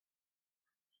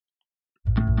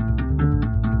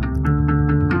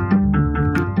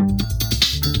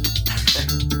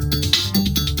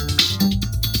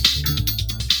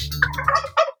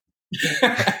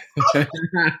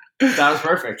That was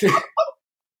perfect.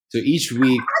 So each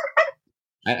week,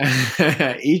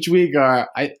 I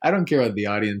don't care what the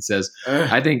audience says.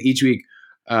 I think each week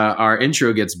our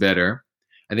intro gets better.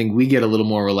 I think we get a little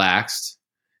more relaxed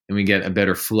and we get a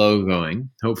better flow going.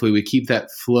 Hopefully we keep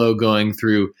that flow going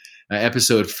through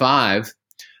episode 5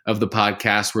 of the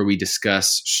podcast where we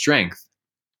discuss strength.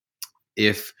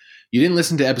 If you didn't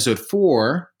listen to episode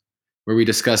 4 where we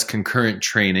discuss concurrent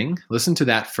training, listen to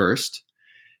that first.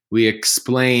 We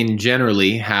explain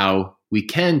generally how we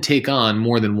can take on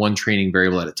more than one training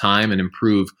variable at a time and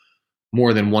improve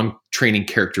more than one training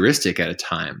characteristic at a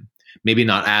time. Maybe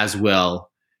not as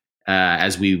well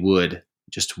as we would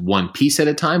just one piece at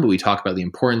a time, but we talk about the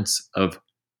importance of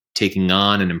taking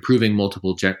on and improving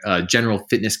multiple general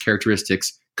fitness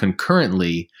characteristics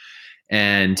concurrently.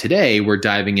 And today we're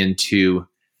diving into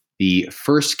the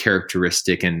first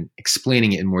characteristic and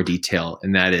explaining it in more detail,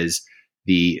 and that is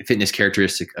the fitness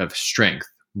characteristic of strength.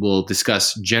 We'll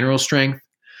discuss general strength,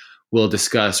 we'll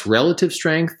discuss relative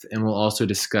strength, and we'll also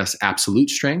discuss absolute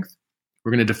strength.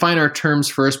 We're going to define our terms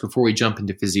first before we jump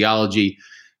into physiology,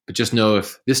 but just know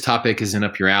if this topic isn't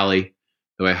up your alley,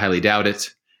 though I highly doubt it,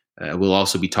 we'll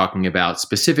also be talking about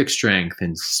specific strength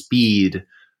and speed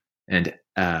and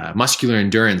muscular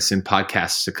endurance in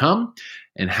podcasts to come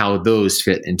and how those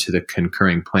fit into the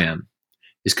concurring plan.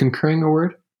 Is concurring a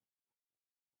word?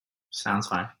 Sounds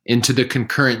fine. Into the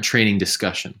concurrent training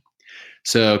discussion.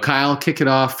 So Kyle, kick it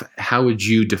off. How would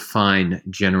you define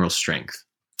general strength?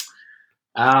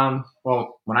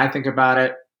 Well, when I think about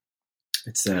it,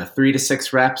 it's 3 to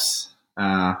 6 reps,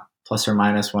 plus or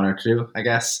minus 1 or 2, I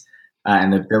guess,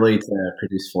 and the ability to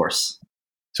produce force.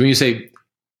 So when you say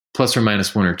plus or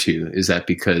minus 1 or 2, is that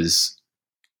because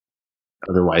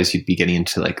otherwise you'd be getting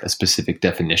into like a specific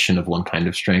definition of one kind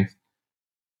of strength?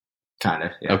 Kind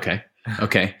of, yeah.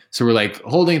 Okay. So we're like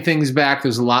holding things back.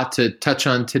 There's a lot to touch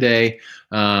on today.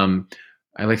 I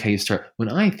like how you start. When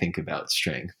I think about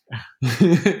strength.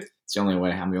 It's the only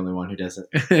way. I'm the only one who does it.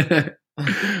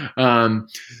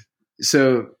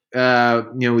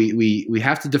 We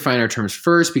have to define our terms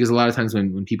first, because a lot of times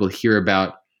when people hear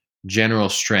about general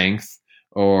strength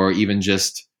or even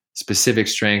just specific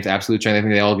strength, absolute strength, I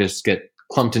think they all just get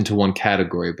clumped into one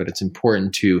category, but it's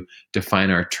important to define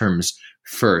our terms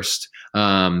first.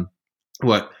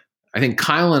 What I think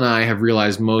Kyle and I have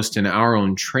realized most in our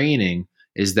own training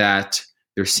is that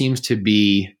there seems to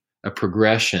be a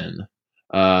progression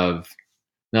of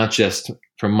not just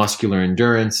from muscular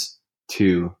endurance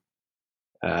to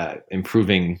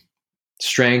improving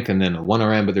strength and then a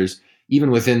 1RM, but there's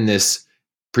even within this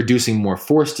producing more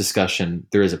force discussion,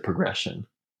 there is a progression.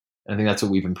 I think that's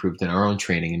what we've improved in our own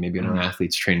training and maybe in our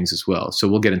athletes' trainings as well. So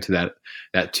we'll get into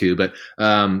that too. But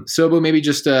Sobo, maybe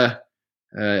just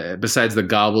besides the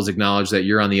gobbles, acknowledge that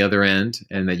you're on the other end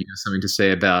and that you have something to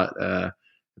say about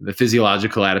the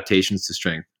physiological adaptations to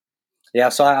strength. Yeah,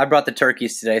 so I brought the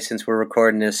turkeys today since we're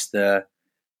recording this the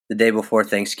day before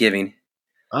Thanksgiving.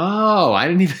 Oh, I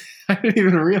didn't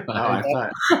even realize.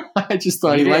 I just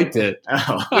thought he liked it.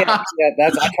 Oh. Yeah, I try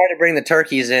to bring the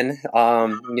turkeys in.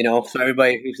 So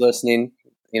everybody who's listening,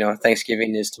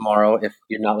 Thanksgiving is tomorrow. If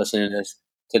you're not listening to this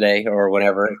today or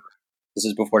whenever, this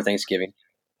is before Thanksgiving.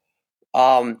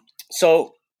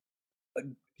 So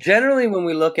generally when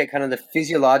we look at kind of the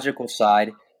physiological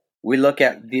side, we look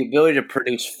at the ability to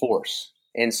produce force.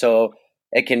 And so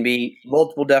it can be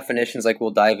multiple definitions, like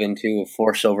we'll dive into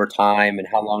force over time and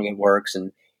how long it works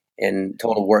and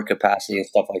total work capacity and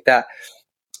stuff like that.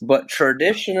 But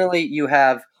traditionally you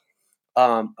have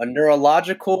a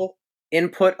neurological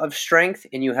input of strength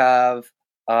and you have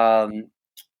a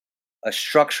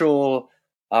structural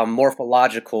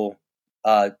morphological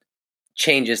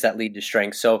changes that lead to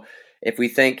strength. So if we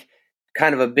think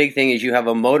kind of a big thing is you have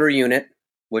a motor unit,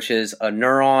 which is a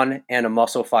neuron and a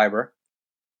muscle fiber.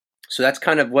 So that's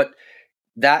kind of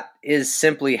that is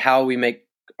simply how we make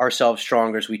ourselves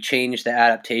stronger, is we change the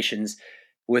adaptations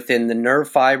within the nerve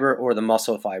fiber or the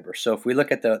muscle fiber. So if we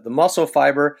look at the muscle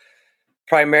fiber,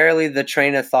 primarily the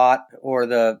train of thought or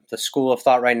the school of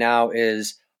thought right now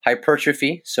is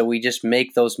hypertrophy. So we just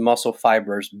make those muscle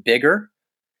fibers bigger.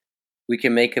 We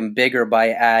can make them bigger by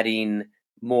adding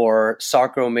more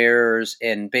sarcomeres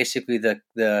and basically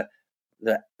the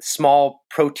small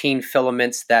protein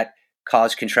filaments that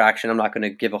cause contraction. I'm not going to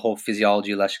give a whole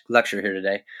physiology lecture here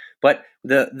today, but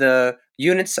the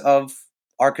units of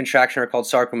our contraction are called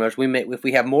sarcomeres. If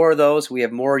we have more of those, we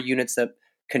have more units that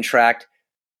contract.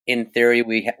 In theory,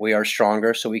 we are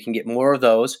stronger, so we can get more of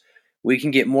those. We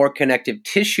can get more connective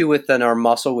tissue within our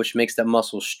muscle, which makes that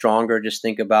muscle stronger. Just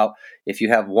think about if you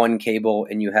have one cable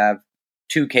and you have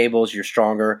 2 cables, you're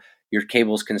stronger. your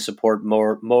cables can support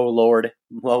more load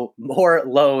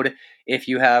if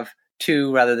you have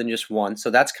two rather than just one. So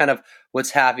that's kind of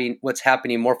what's happening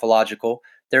morphological.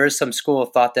 There is some school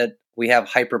of thought that we have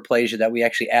hyperplasia, that we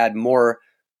actually add more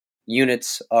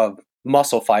units of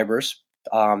muscle fibers.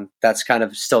 That's kind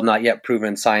of still not yet proven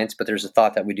in science, but there's a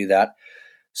thought that we do that.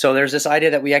 So there's this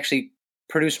idea that we actually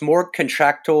produce more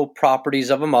contractile properties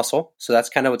of a muscle. So that's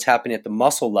kind of what's happening at the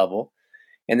muscle level.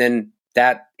 And then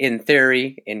that, in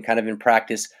theory and kind of in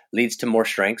practice, leads to more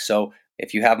strength. So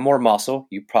if you have more muscle,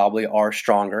 you probably are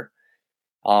stronger.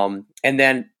 And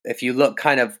then if you look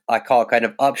I call it kind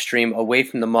of upstream, away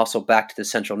from the muscle back to the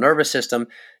central nervous system,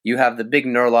 you have the big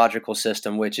neurological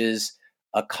system, which is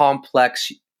a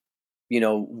complex,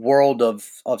 world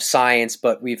of science,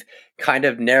 but we've kind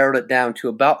of narrowed it down to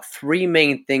about three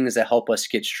main things that help us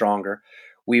get stronger.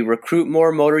 We recruit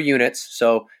more motor units.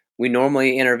 So we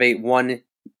normally innervate one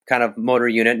kind of motor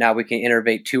unit. Now we can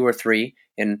innervate two or three,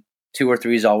 and two or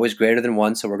three is always greater than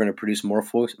one. So we're going to produce more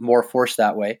force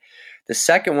that way. The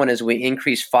second one is we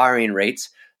increase firing rates.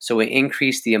 So we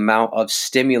increase the amount of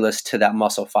stimulus to that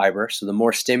muscle fiber. So the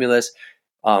more stimulus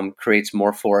creates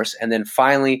more force. And then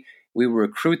finally, we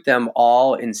recruit them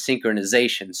all in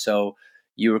synchronization. So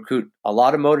you recruit a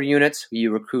lot of motor units,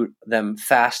 you recruit them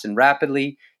fast and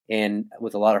rapidly and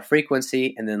with a lot of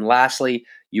frequency. And then lastly,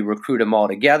 you recruit them all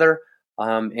together.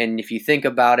 And if you think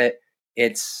about it,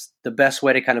 it's the best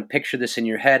way to kind of picture this in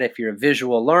your head, if you're a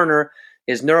visual learner,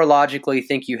 is neurologically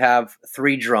think you have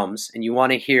three drums and you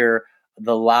want to hear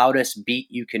the loudest beat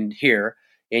you can hear.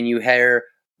 And you hear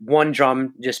one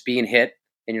drum just being hit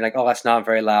and you're like, oh, that's not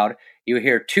very loud. You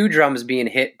hear two drums being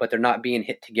hit, but they're not being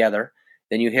hit together.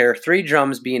 Then you hear three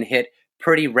drums being hit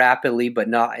pretty rapidly, but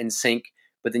not in sync.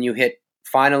 But then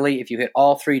finally, if you hit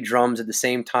all three drums at the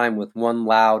same time with one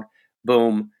loud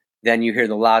boom, then you hear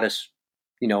the loudest,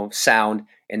 sound.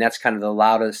 And that's kind of the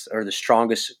loudest or the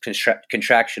strongest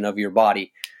contraction of your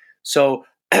body. So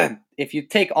if you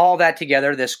take all that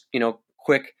together, this,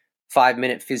 quick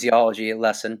 5-minute physiology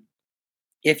lesson,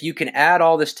 if you can add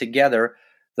all this together,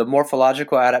 the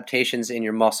morphological adaptations in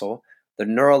your muscle, the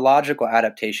neurological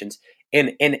adaptations,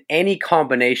 in any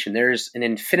combination, there's an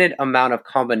infinite amount of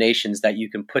combinations that you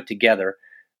can put together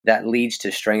that leads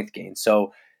to strength gain.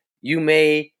 So you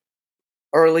may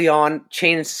early on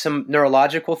change some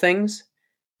neurological things,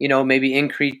 maybe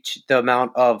increase the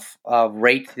amount of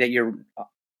rate that you're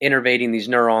innervating these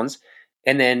neurons,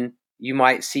 and then you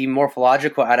might see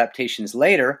morphological adaptations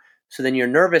later. So then your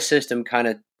nervous system kind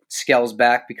of scales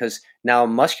back because now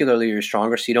muscularly you're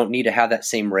stronger, so you don't need to have that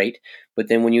same rate. But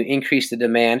then when you increase the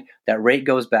demand, that rate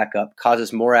goes back up,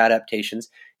 causes more adaptations.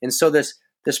 And so this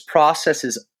process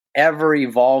is ever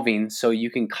evolving, so you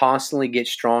can constantly get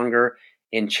stronger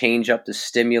and change up the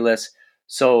stimulus.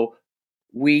 So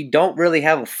we don't really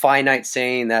have a finite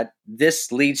saying that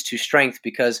this leads to strength,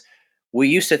 because we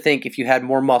used to think if you had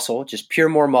more muscle, just pure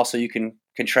more muscle, you can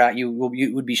contract, you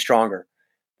would be stronger.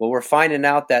 Well, we're finding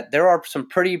out that there are some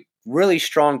really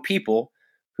strong people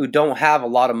who don't have a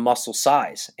lot of muscle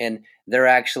size, and they're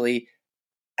actually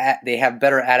they have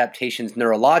better adaptations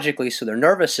neurologically, so their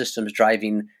nervous system is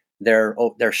driving their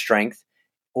strength.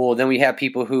 Well, then we have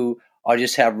people who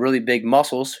just have really big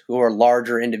muscles, who are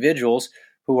larger individuals,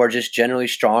 who are just generally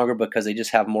stronger because they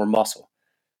just have more muscle.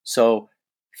 So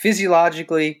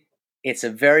physiologically, it's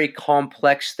a very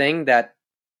complex thing that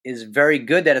is very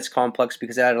good that it's complex,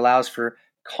 because that allows for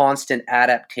constant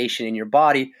adaptation in your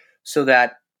body, so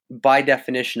that by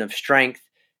definition of strength,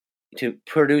 to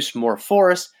produce more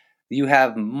force, you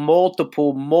have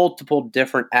multiple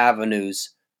different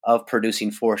avenues of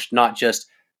producing force, not just,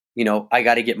 I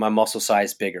got to get my muscle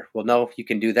size bigger. Well, no, you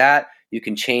can do that. You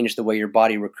can change the way your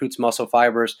body recruits muscle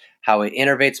fibers, how it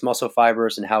innervates muscle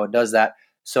fibers, and how it does that.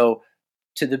 So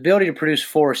the ability to produce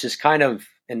force is kind of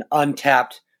an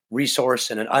untapped resource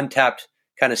and an untapped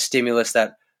kind of stimulus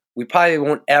that we probably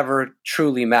won't ever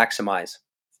truly maximize.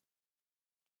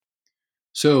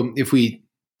 So if we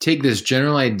take this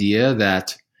general idea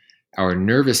that our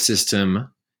nervous system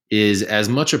is as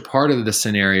much a part of the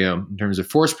scenario in terms of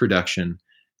force production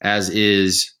as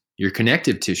is your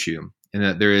connective tissue, and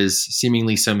that there is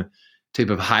seemingly some type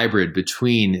of hybrid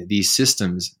between these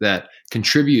systems that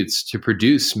contributes to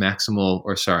produce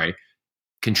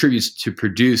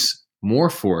more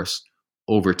force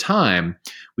over time,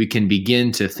 we can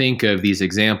begin to think of these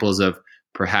examples of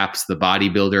perhaps the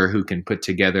bodybuilder who can put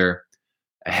together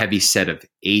a heavy set of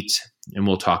 8, and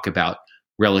we'll talk about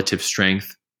relative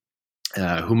strength,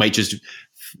 who might just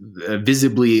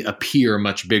visibly appear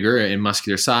much bigger in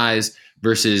muscular size,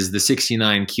 versus the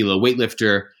 69 kilo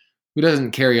weightlifter who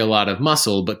doesn't carry a lot of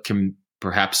muscle but can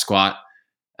perhaps squat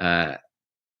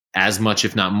as much,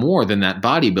 if not more, than that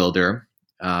bodybuilder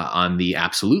on the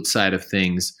absolute side of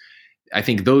things. I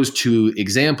think those two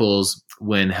examples,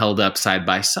 when held up side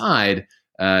by side,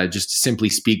 just simply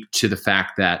speak to the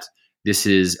fact that this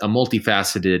is a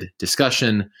multifaceted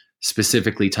discussion,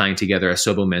 specifically tying together, as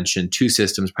Sobo mentioned, two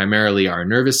systems, primarily our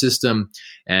nervous system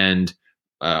and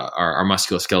our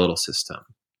musculoskeletal system.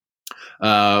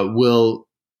 We'll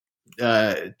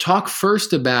talk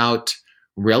first about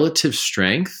relative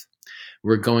strength.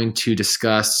 We're going to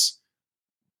discuss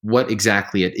what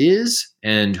exactly it is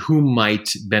and who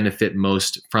might benefit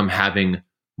most from having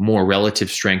more relative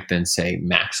strength than, say,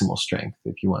 maximal strength,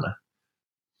 if you want to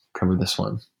cover this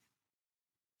one.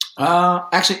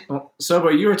 Actually,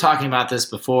 Sobo, you were talking about this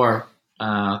before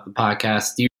the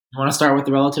podcast. Do you want to start with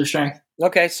the relative strength?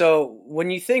 Okay, so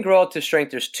when you think relative strength,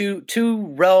 there's two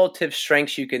relative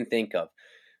strengths you can think of.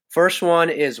 First one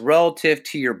is relative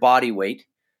to your body weight.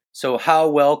 So how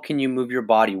well can you move your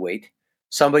body weight?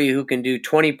 Somebody who can do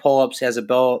 20 pull-ups has a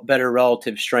better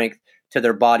relative strength to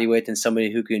their body weight than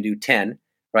somebody who can do 10,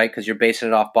 right? Because you're basing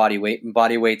it off body weight. And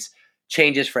body weight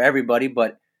changes for everybody,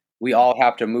 but we all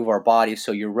have to move our bodies.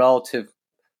 So your relative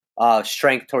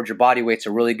strength towards your body weight is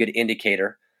a really good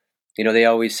indicator. They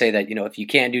always say that, if you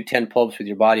can't do 10 pull-ups with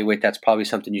your body weight, that's probably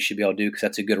something you should be able to do because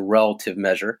that's a good relative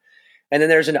measure. And then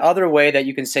there's another way that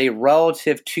you can say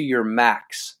relative to your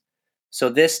max. So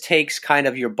this takes kind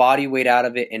of your body weight out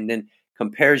of it and then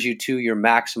compares you to your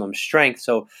maximum strength.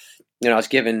 So, I was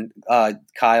giving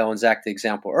Kyle and Zach the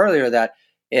example earlier that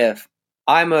if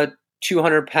I'm a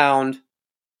 200-pound,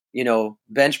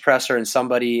 bench presser and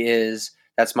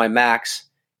that's my max,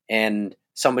 and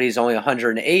somebody's only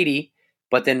 180,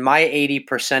 but then my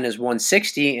 80% is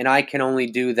 160, and I can only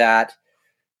do that,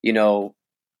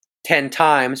 10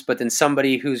 times, but then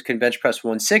somebody who can bench press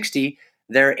 160,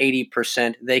 their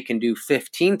 80%, they can do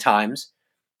 15 times.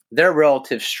 Their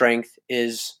relative strength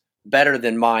is better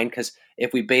than mine because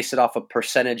if we base it off a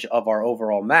percentage of our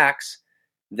overall max,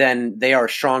 then they are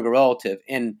stronger relative.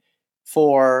 And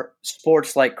for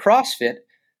sports like CrossFit,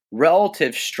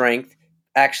 relative strength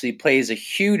actually plays a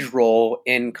huge role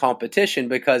in competition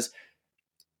because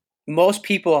most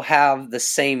people have the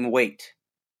same weight.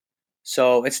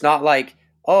 So it's not like,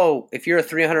 if you're a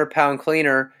 300-pound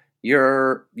cleaner,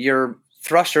 your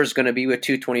thruster is going to be with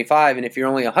 225. And if you're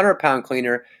only a 100-pound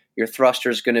cleaner, your thruster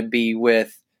is going to be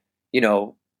with,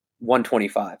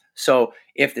 125. So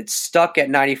if it's stuck at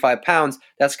 95 pounds,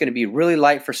 that's going to be really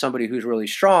light for somebody who's really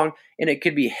strong, and it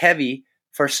could be heavy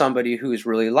for somebody who's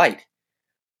really light.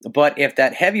 But if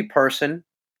that heavy person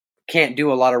can't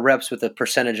do a lot of reps with a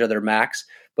percentage of their max,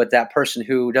 but that person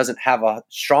who doesn't have a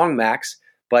strong max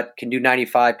but can do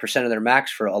 95% of their max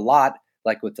for a lot,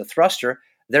 like with the thruster,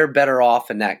 they're better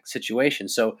off in that situation.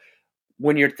 So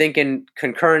when you're thinking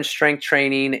concurrent strength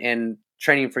training and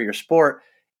training for your sport,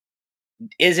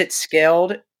 is it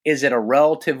scaled? Is it a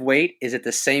relative weight? Is it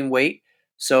the same weight?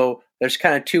 So there's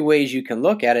kind of two ways you can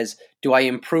look at it. Do I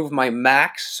improve my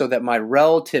max so that my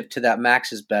relative to that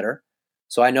max is better?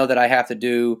 So I know that I have to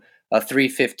do a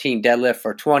 315 deadlift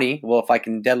for 20. Well, if I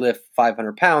can deadlift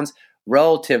 500 pounds,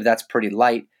 relative, that's pretty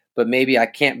light. But maybe I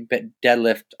can't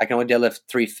deadlift. I can only deadlift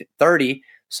 330.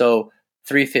 So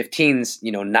 315's,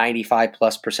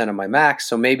 95+% of my max.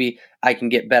 So maybe I can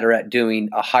get better at doing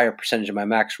a higher percentage of my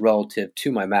max relative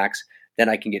to my max. Then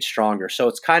I can get stronger. So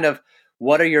it's kind of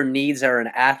what are your needs as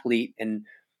an athlete, and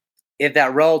if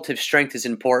that relative strength is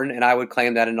important, and I would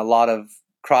claim that in a lot of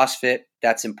CrossFit,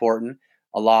 that's important.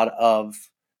 A lot of,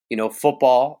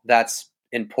 football, that's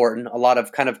important. A lot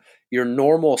of kind of your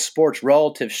normal sports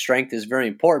relative strength is very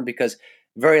important because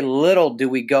very little do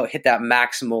we hit that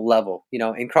maximal level.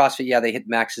 In CrossFit, they hit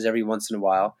maxes every once in a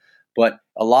while, but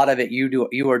a lot of it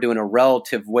you are doing a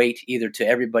relative weight either to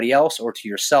everybody else or to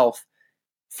yourself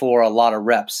for a lot of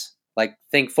reps. Like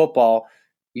think football,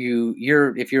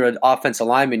 if you're an offensive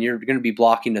lineman, you're going to be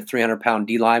blocking a 300-pound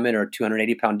D lineman or a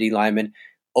 280-pound D lineman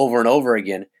over and over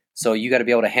again. So you got to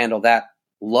be able to handle that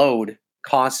load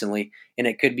constantly, and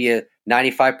it could be a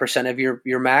 95% of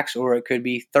your max, or it could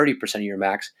be 30% of your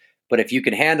max. But if you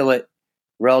can handle it,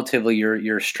 relatively,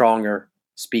 you're stronger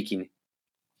speaking.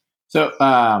 So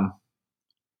I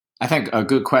think a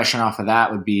good question off of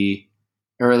that would be,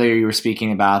 earlier you were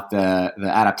speaking about the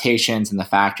adaptations and the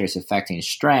factors affecting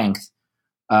strength.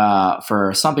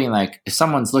 For something like if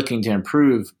someone's looking to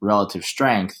improve relative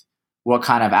strength, what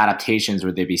kind of adaptations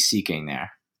would they be seeking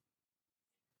there?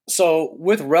 So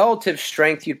with relative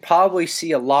strength, you'd probably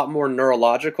see a lot more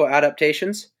neurological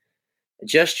adaptations.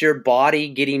 Just your body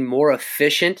getting more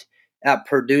efficient at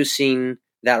producing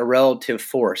that relative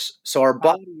force. So our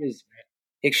body is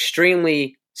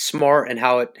extremely smart and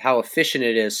how efficient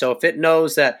it is. So if it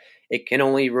knows that it can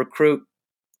only recruit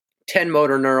 10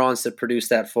 motor neurons to produce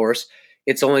that force,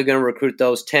 it's only going to recruit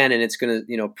those 10, and it's going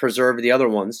to, preserve the other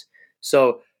ones.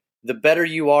 So the better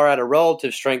you are at a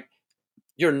relative strength,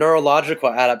 your neurological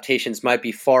adaptations might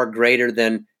be far greater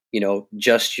than,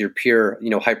 just your pure,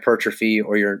 hypertrophy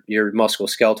or your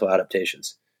musculoskeletal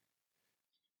adaptations.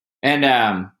 And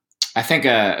I think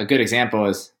a good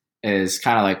example is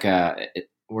kind of like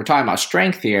we're talking about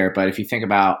strength here, but if you think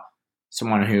about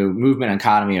someone who movement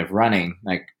economy of running,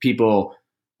 like people,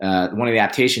 one of the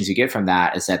adaptations you get from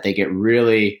that is that they get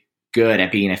really good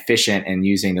at being efficient and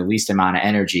using the least amount of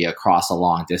energy across a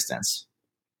long distance.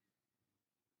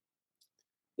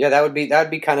 Yeah, that would be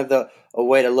kind of a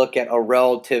way to look at a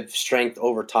relative strength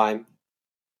over time.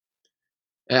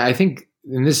 I think,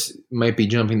 and this might be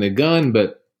jumping the gun,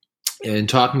 but in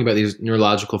talking about these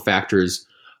neurological factors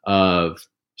of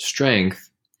strength,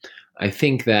 I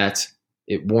think that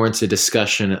it warrants a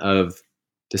discussion of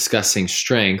discussing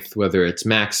strength, whether it's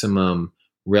maximum,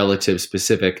 relative,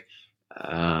 specific,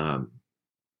 as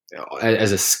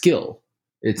a skill.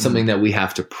 It's something that we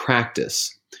have to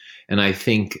practice. And I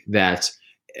think that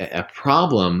a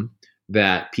problem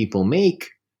that people make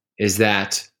is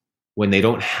that when they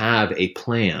don't have a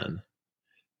plan,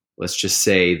 let's just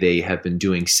say they have been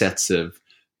doing sets of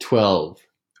 12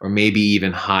 or maybe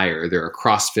even higher, they're a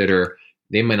CrossFitter,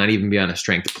 they might not even be on a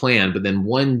strength plan, but then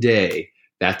one day,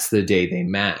 that's the day they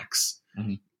max.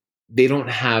 Mm-hmm. They don't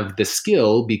have the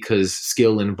skill, because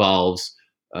skill involves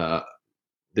the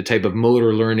type of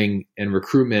motor learning and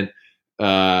recruitment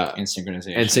and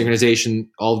synchronization,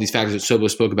 all of these factors that Sobo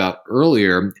spoke about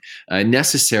earlier,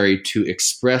 necessary to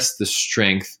express the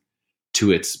strength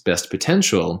to its best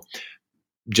potential,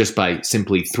 just by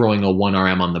simply throwing a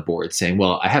 1RM on the board, saying,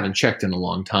 well, I haven't checked in a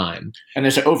long time. And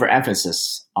there's an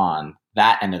overemphasis on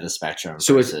that end of the spectrum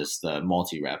versus the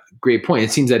multi-rep. Great point.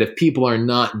 It seems that if people are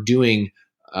not doing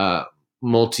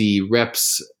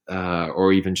multi-reps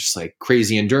or even just like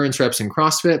crazy endurance reps in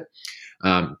CrossFit,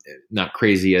 not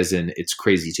crazy as in it's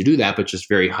crazy to do that, but just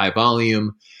very high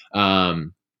volume,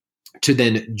 to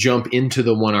then jump into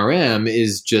the 1RM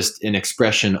is just an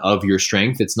expression of your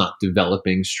strength. It's not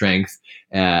developing strength,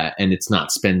 and it's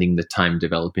not spending the time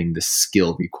developing the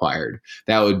skill required.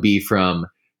 That would be from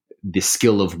the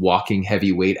skill of walking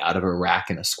heavy weight out of a rack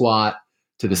in a squat,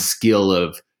 to the skill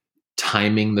of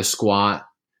timing the squat,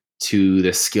 to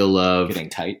the skill of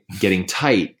getting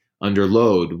tight under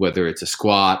load, whether it's a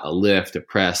squat, a lift, a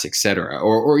press, etc.,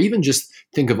 or even just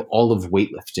think of all of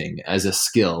weightlifting as a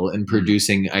skill and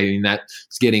producing. I mean,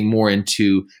 that's getting more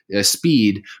into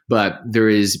speed, but there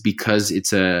is, because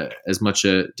it's as much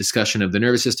a discussion of the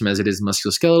nervous system as it is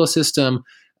musculoskeletal system.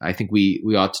 I think we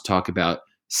ought to talk about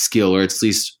skill, or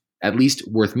it's at least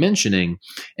worth mentioning.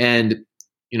 And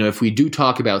if we do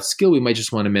talk about skill, we might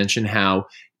just want to mention how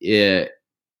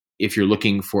if you're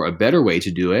looking for a better way to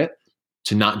do it,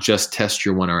 to not just test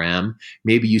your 1RM,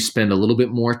 maybe you spend a little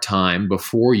bit more time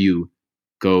before you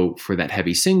go for that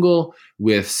heavy single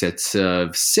with sets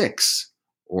of 6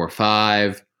 or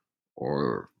 5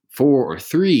 or 4 or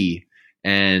 3,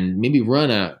 and maybe run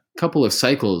a couple of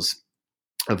cycles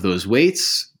of those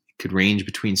weights. It could range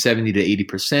between 70 to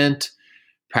 80%.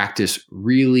 Practice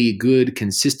really good,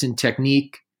 consistent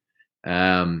technique.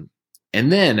 And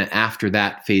then after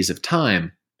that phase of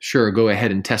time, sure, go ahead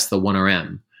and test the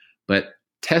 1RM. But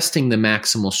testing the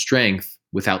maximal strength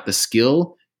without the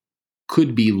skill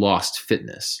could be lost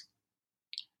fitness.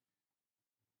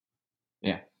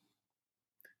 Yeah.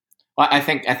 Well, I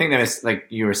think that it's like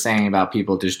you were saying about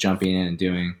people just jumping in and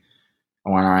doing a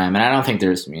 1RM, and I don't think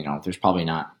there's probably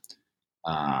not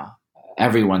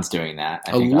everyone's doing that.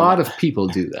 A lot of people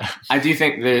do that. I do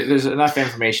think there's enough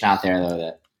information out there though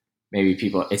that maybe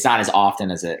it's not as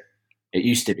often as it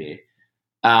used to be.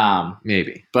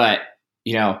 Maybe, but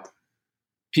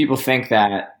people think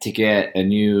that to get a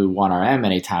new 1RM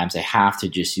many times, they have to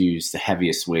just use the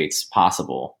heaviest weights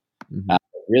possible. Mm-hmm.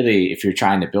 Really, if you're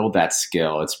trying to build that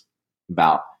skill, it's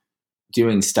about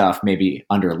doing stuff maybe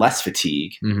under less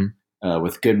fatigue, mm-hmm.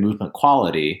 With good movement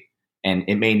quality. And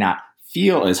it may not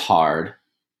feel as hard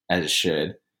as it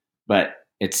should, but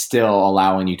it's still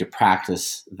allowing you to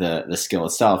practice the skill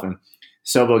itself. And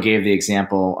Sobo gave the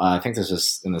example, I think this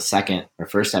was in the second or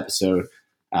first episode,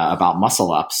 about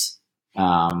muscle ups.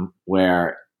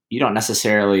 Where you don't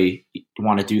necessarily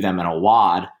want to do them in a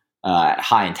WOD at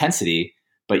high intensity,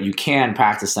 but you can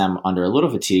practice them under a little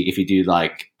fatigue if you do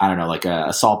like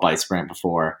a salt bite sprint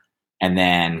before, and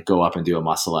then go up and do a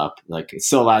muscle up. Like, it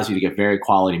still allows you to get very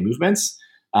quality movements,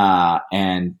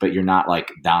 but you're not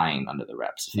like dying under the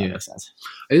reps, if that makes sense.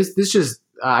 This just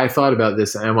I thought about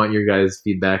this. I want your guys'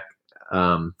 feedback.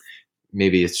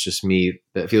 Maybe it's just me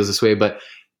that feels this way, but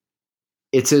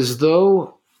it's as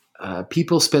though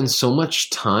people spend so much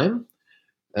time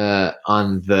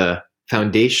on the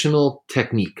foundational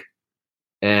technique,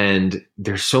 and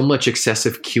there's so much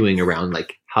excessive cueing around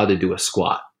like how to do a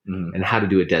squat and how to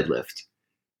do a deadlift.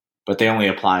 But they only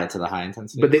apply it to the high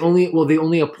intensity. But they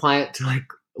only apply it to like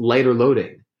lighter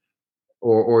loading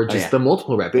or just the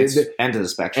multiple rep. End of the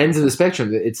spectrum. Ends of the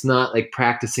spectrum. It's not like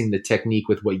practicing the technique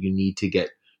with what you need to get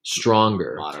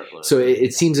stronger. So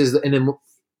it seems as, and then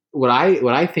what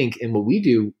I think and what we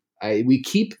do, we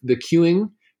keep the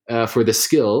cueing for the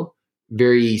skill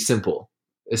very simple,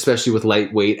 especially with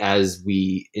lightweight, as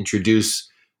we introduce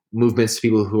movements to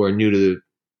people who are new to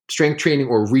strength training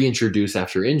or reintroduce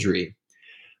after injury.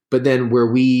 But then where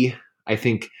we, I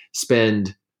think,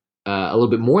 spend a little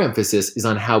bit more emphasis is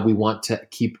on how we want to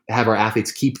have our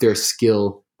athletes keep their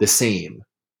skill the same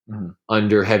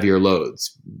under heavier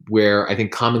loads, where I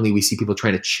think commonly we see people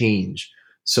trying to change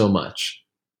so much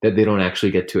that they don't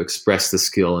actually get to express the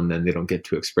skill, and then they don't get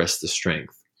to express the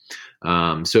strength.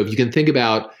 So if you can think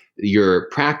about your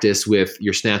practice with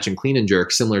your snatch and clean and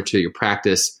jerk similar to your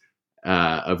practice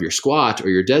of your squat or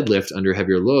your deadlift under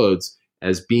heavier loads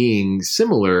as being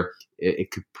similar,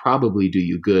 it could probably do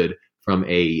you good from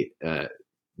a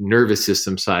nervous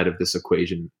system side of this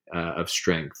equation of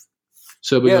strength.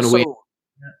 So we're going to wait.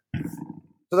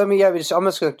 So let me, I'm just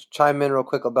going to chime in real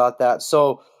quick about that.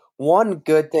 So one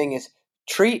good thing is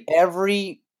treat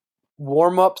every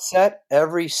warm-up set,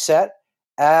 every set,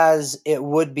 as it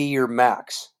would be your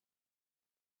max.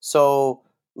 So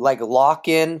like lock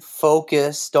in,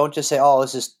 focus. Don't just say, oh,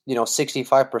 this is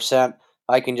 65%.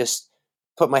 I can just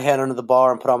put my head under the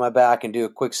bar and put on my back and do a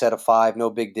quick set of 5. No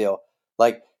big deal.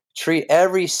 Like treat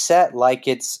every set like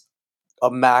it's a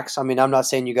max. I mean, I'm not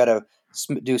saying you got to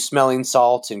do smelling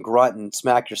salts and grunt and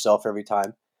smack yourself every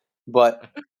time, but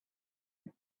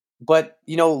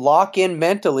lock in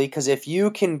mentally, because if you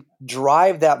can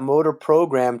drive that motor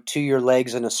program to your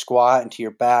legs in a squat and to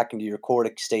your back and to your core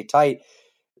to stay tight,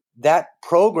 that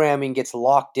programming gets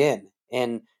locked in,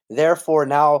 and therefore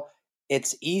now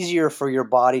it's easier for your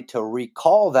body to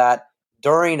recall that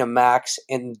during a max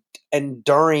and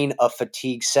during a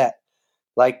fatigue set.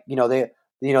 Like,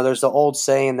 there's the old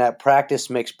saying that practice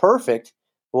makes perfect.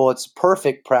 Well, it's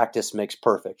perfect practice makes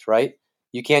perfect, right?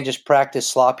 You can't just practice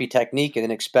sloppy technique and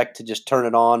then expect to just turn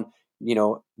it on,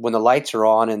 when the lights are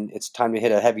on and it's time to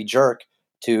hit a heavy jerk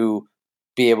to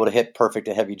be able to hit perfect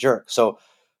a heavy jerk. So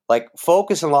like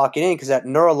focus and lock it in, because that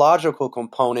neurological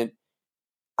component,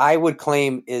 I would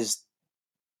claim, is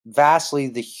vastly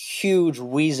the huge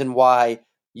reason why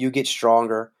you get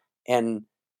stronger. And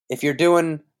if you're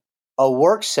doing a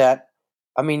work set,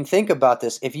 I mean, think about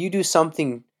this. If you do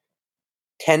something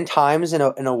 10 times in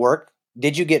a work,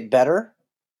 did you get better?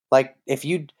 Like if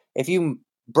you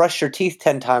brush your teeth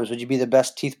 10 times, would you be the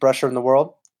best teeth brusher in the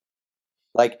world?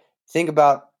 Like think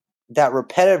about that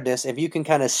repetitiveness. If you can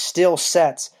kind of still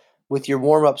sets with your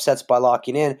warm-up sets by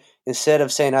locking in, instead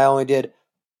of saying I only did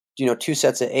 2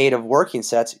 sets of 8 of working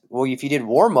sets. Well, if you did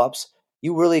warm-ups,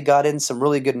 you really got in some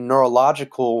really good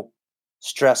neurological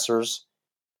stressors,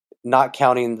 not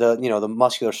counting the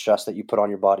muscular stress that you put on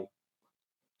your body.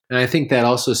 And I think that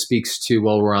also speaks to,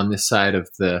 while we're on this side of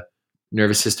the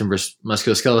nervous system versus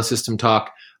musculoskeletal system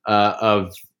talk,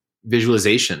 of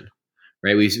visualization,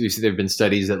 right? We see there have been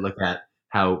studies that look at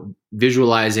how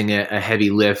visualizing a heavy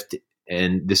lift,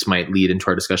 and this might lead into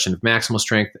our discussion of maximal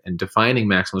strength and defining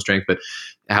maximal strength, but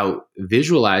how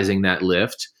visualizing that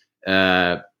lift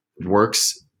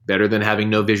works better than having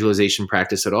no visualization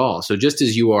practice at all. So just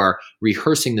as you are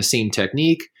rehearsing the same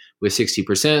technique with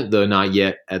 60%, though not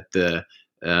yet at the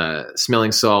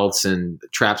smelling salts and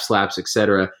trap slaps,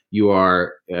 etc., you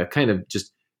are kind of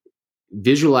just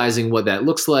visualizing what that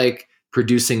looks like,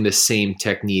 producing the same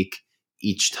technique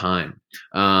each time.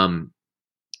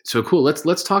 So cool.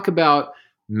 Let's talk about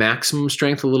maximum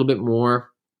strength a little bit more,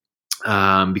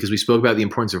 because we spoke about the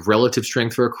importance of relative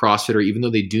strength for a CrossFitter, even though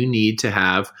they do need to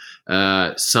have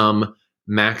some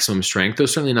maximum strength, though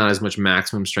certainly not as much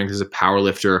maximum strength as a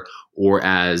powerlifter or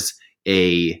as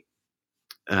a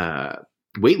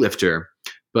weightlifter.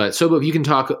 But Sobo, if you can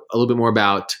talk a little bit more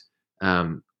about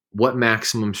what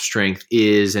maximum strength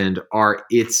is, and are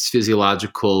its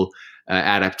physiological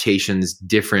adaptations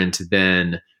different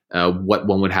than what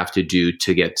one would have to do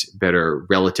to get better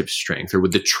relative strength, or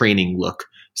would the training look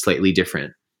slightly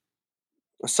different?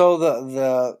 So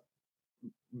the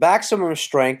maximum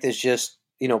strength is just,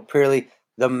 purely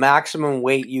the maximum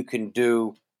weight you can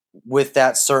do with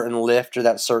that certain lift or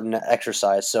that certain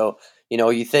exercise. So,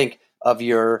 you think of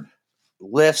your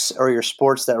lifts or your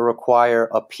sports that require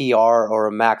a PR or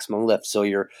a maximum lift. So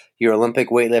your Olympic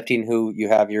weightlifting, who you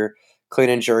have your clean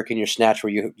and jerk and your snatch,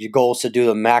 where your goal is to do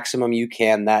the maximum you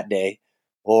can that day.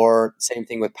 Or same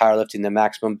thing with powerlifting, the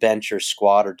maximum bench or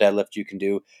squat or deadlift you can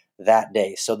do that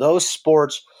day. So those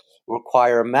sports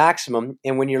require a maximum.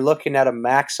 And when you're looking at a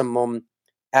maximum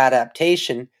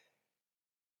adaptation,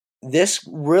 this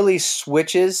really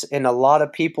switches, and a lot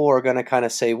of people are going to kind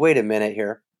of say, wait a minute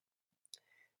here.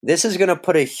 This is going to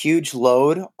put a huge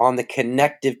load on the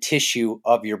connective tissue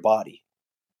of your body.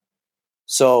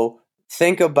 So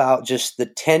think about just the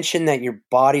tension that your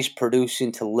body's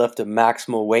producing to lift a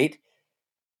maximal weight.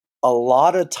 A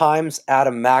lot of times at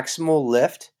a maximal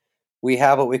lift, we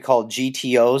have what we call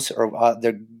GTOs, or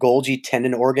the Golgi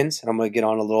tendon organs. And I'm going to get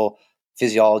on a little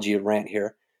physiology rant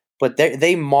here. But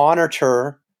they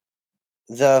monitor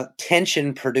the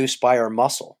tension produced by our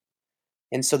muscle.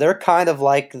 And so they're kind of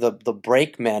like the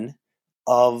brakemen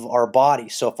of our body.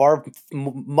 So if our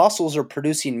muscles are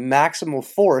producing maximal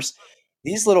force,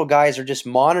 these little guys are just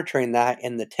monitoring that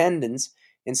in the tendons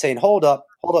and saying, hold up,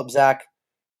 Zach.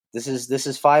 This is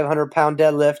 500-pound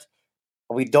deadlift.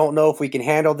 We don't know if we can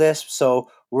handle this, so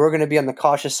we're going to be on the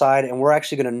cautious side, and we're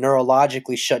actually going to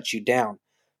neurologically shut you down.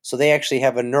 So they actually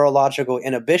have a neurological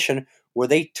inhibition where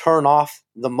they turn off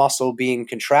the muscle being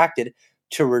contracted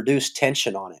to reduce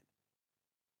tension on it.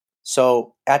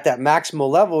 So at that maximal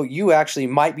level, you actually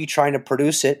might be trying to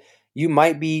produce it. You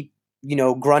might be,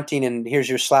 grunting, and here's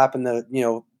your slap in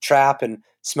the, trap and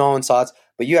smelling salts.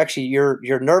 But you actually,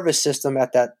 your nervous system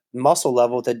at that muscle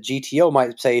level, the GTO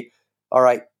might say, all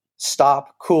right,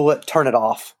 stop, cool it, turn it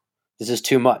off. This is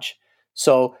too much.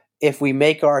 So if we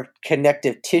make our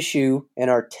connective tissue and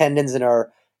our tendons and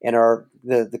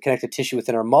the connective tissue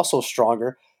within our muscles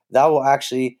stronger, that will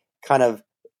actually kind of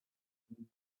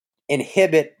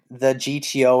inhibit the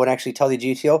GTO and actually tell the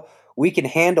GTO, we can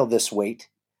handle this weight.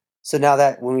 So now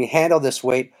that when we handle this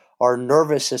weight, our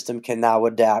nervous system can now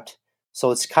adapt.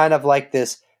 So it's kind of like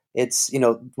this, it's,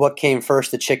 what came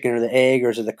first, the chicken or the egg,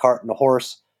 or is it the cart and the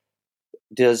horse?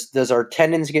 Does our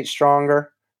tendons get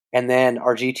stronger, and then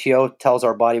our GTO tells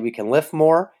our body we can lift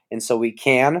more, and so we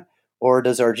can? Or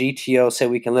does our GTO say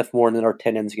we can lift more and then our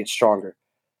tendons get stronger?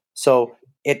 So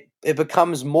it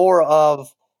becomes more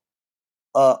of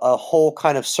a whole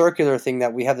kind of circular thing,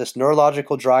 that we have this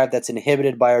neurological drive that's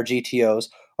inhibited by our GTOs.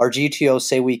 Our GTOs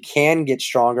say we can get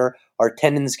stronger, our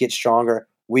tendons get stronger,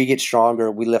 we get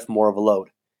stronger, we lift more of a load.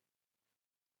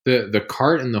 The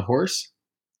cart and the horse?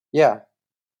 Yeah.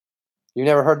 You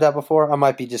never heard that before? I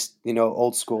might be just,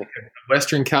 old school.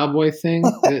 Western cowboy thing?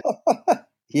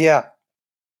 Yeah.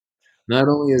 Not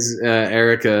only is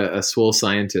Eric a swole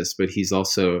scientist, but he's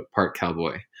also part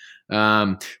cowboy.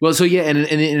 And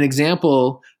an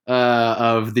example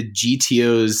of the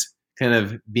GTOs kind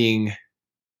of being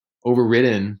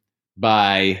overridden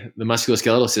by the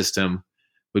musculoskeletal system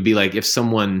would be like if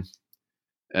someone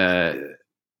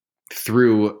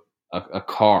threw a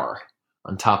car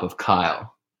on top of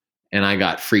Kyle, and I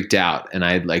got freaked out, and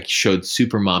I showed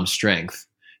super mom strength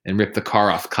and ripped the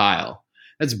car off Kyle.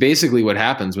 That's basically what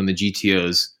happens when the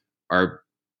GTOs are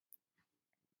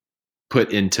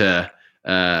put into,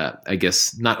 I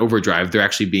guess, not overdrive. They're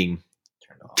actually being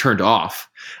turned off.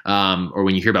 Or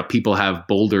when you hear about people have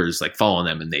boulders fall on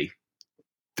them and they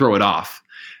throw it off.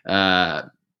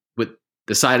 But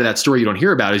the side of that story you don't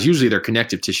hear about is usually their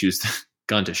connective tissue's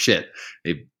gone to shit.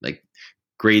 They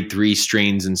grade 3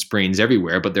 strains and sprains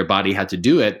everywhere, but their body had to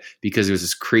do it because there was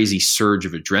this crazy surge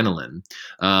of adrenaline.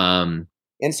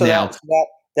 And so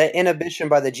that inhibition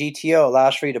by the GTO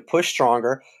allows for you to push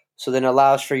stronger. So then it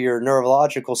allows for your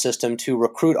neurological system to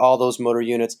recruit all those motor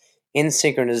units in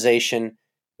synchronization,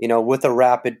 with a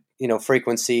rapid,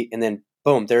 frequency. And then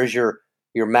boom, there's your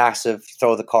massive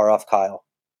throw the car off Kyle.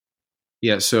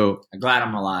 Yeah. So I'm glad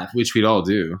I'm alive, which we'd all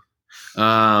do.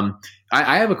 I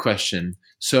have a question.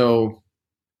 So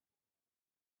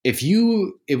if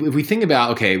we think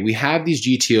about, okay, we have these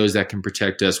GTOs that can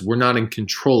protect us. We're not in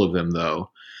control of them though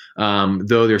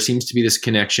there seems to be this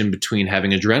connection between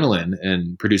having adrenaline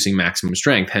and producing maximum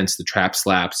strength, hence the trap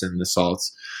slaps and the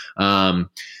salts.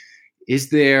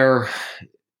 Is there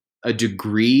a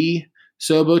degree,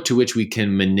 Sobo, to which we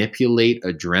can manipulate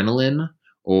adrenaline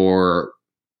or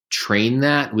train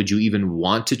that? Would you even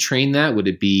want to train that? Would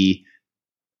it be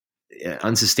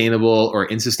unsustainable or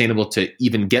insustainable to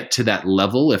even get to that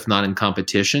level, if not in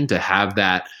competition, to have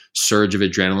that surge of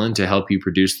adrenaline to help you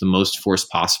produce the most force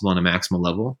possible on a maximal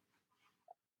level?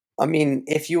 I mean,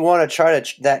 if you want to try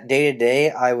that day to day,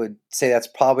 I would say that's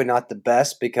probably not the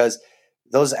best, because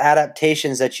those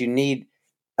adaptations that you need,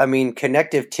 I mean,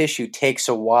 connective tissue takes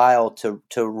a while to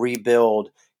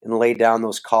rebuild and lay down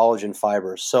those collagen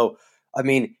fibers. So, I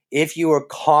mean, if you are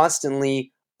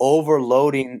constantly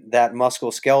overloading that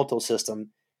musculoskeletal system,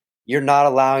 you're not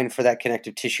allowing for that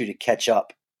connective tissue to catch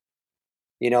up.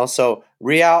 So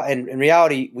in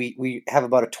reality, we have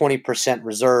about a 20%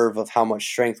 reserve of how much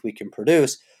strength we can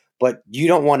produce, but you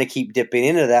don't want to keep dipping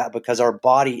into that because our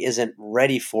body isn't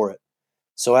ready for it.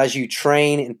 So as you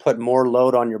train and put more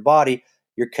load on your body,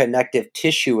 your connective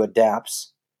tissue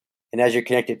adapts. And as your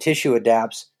connective tissue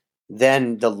adapts,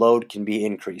 then the load can be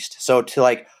increased. So to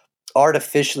like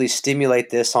artificially stimulate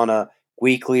this on a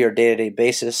weekly or day-to-day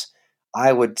basis,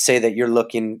 I would say that you're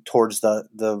looking towards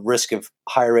the risk of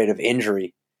higher rate of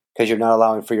injury because you're not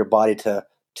allowing for your body to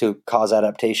cause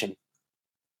adaptation.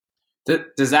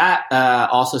 Does that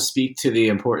also speak to the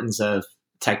importance of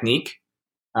technique?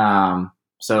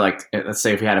 So like, let's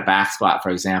say if we had a back squat, for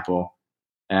example,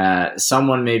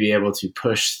 someone may be able to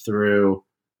push through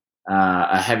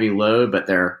a heavy load, but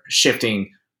they're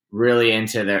shifting really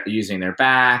into using their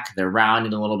back, they're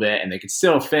rounding a little bit, and they could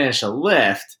still finish a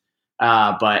lift,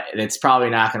 but it's probably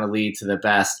not going to lead to the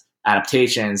best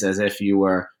adaptations as if you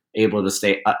were able to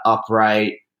stay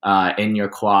upright in your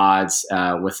quads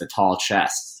with a tall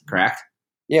chest, correct?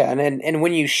 Yeah, and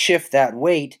when you shift that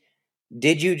weight,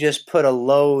 did you just put a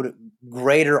load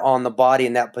greater on the body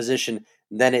in that position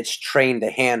than it's trained to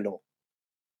handle?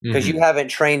 Because you haven't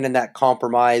trained in that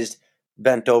compromised,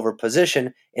 bent over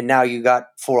position, and now you got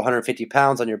 450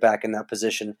 pounds on your back in that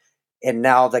position, and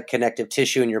now the connective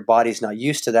tissue in your body's not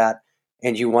used to that,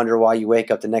 and you wonder why you wake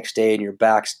up the next day and your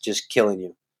back's just killing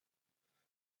you.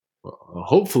 Well,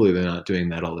 hopefully they're not doing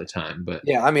that all the time, but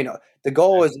yeah, I mean, the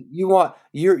goal is you want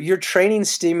your training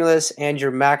stimulus and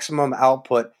your maximum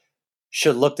output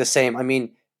should look the same. I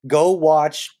mean, go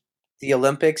watch the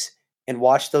Olympics and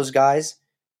watch those guys.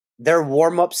 Their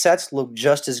warm-up sets look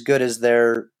just as good as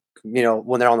their,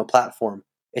 when they're on the platform.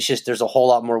 It's just there's a whole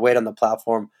lot more weight on the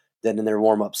platform than in their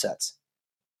warm-up sets.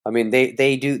 I mean,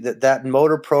 they do that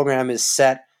motor program is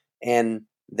set and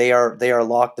they are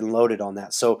locked and loaded on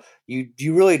that. So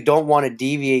you really don't want to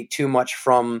deviate too much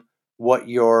from what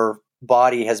your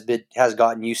body has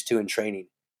gotten used to in training.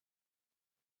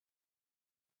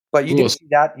 But you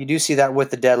do see that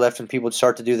with the deadlift and people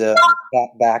start to do the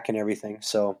back and everything.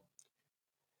 So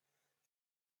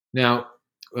now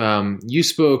you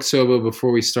spoke, Sobo,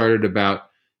 before we started about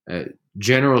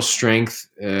general strength,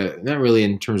 not really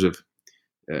in terms of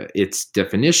its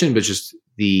definition, but just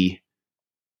the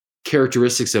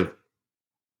characteristics of,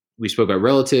 we spoke about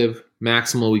relative,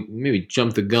 maximal. We maybe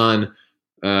jumped the gun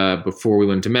before we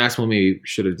went to maximal. Maybe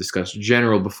should have discussed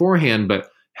general beforehand, but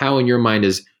how in your mind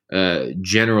is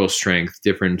general strength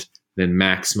different than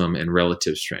maximum and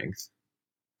relative strength?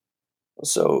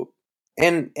 So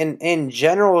in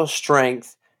general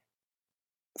strength,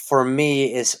 for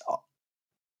me, is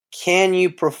can you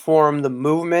perform the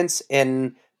movements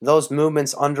and those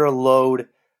movements under a load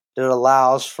that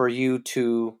allows for you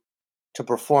to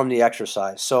perform the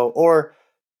exercise. So, or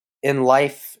in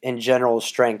life in general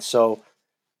strength. So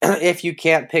if you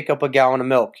can't pick up a gallon of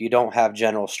milk, you don't have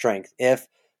general strength. If,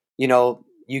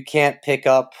 you can't pick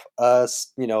up a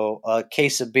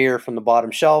case of beer from the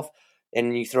bottom shelf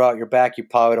and you throw out your back, you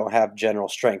probably don't have general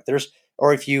strength.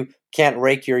 Or if you can't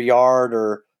rake your yard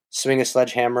or swing a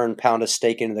sledgehammer and pound a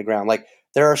stake into the ground, like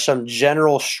there are some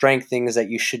general strength things that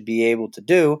you should be able to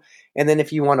do. And then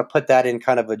if you want to put that in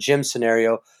kind of a gym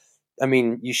scenario, I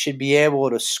mean, you should be able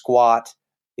to squat,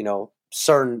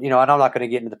 certain, and I'm not going to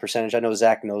get into the percentage. I know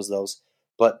Zach knows those,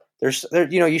 but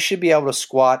you should be able to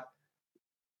squat.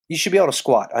 You should be able to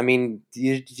squat. I mean,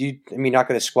 not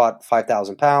going to squat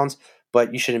 5,000 pounds,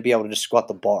 but you shouldn't be able to just squat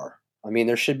the bar. I mean,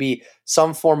 there should be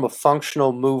some form of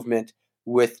functional movement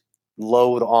with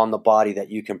load on the body that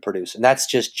you can produce. And that's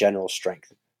just general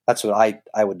strength. That's what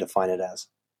I would define it as.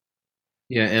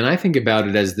 Yeah. And I think about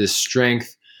it as this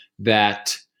strength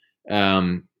that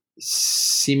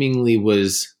seemingly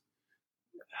was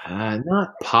not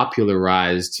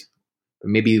popularized, but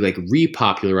maybe like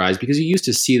repopularized, because you used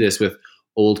to see this with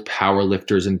old power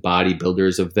lifters and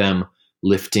bodybuilders of them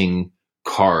lifting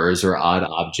cars or odd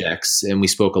objects. And we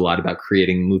spoke a lot about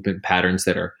creating movement patterns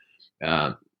that are,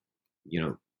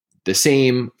 the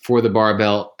same for the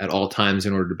barbell at all times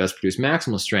in order to best produce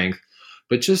maximal strength.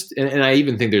 But and I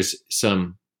even think there's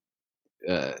some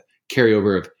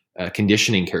carryover of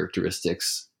conditioning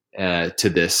characteristics to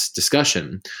this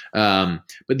discussion. But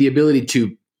the ability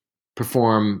to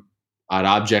perform odd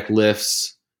object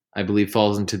lifts, I believe,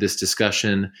 falls into this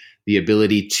discussion. The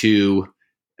ability to,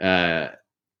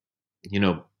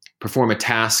 perform a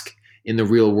task in the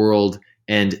real world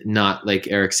and not, like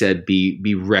Eric said,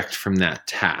 be wrecked from that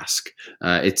task.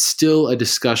 It's still a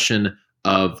discussion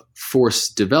of force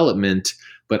development,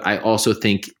 but I also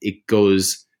think it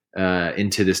goes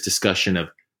into this discussion of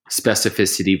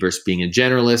specificity versus being a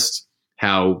generalist,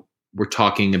 how we're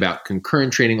talking about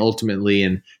concurrent training ultimately,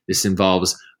 and this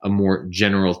involves a more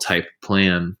general type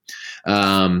plan.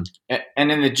 And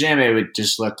in the gym, it would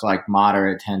just look like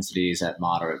moderate intensities at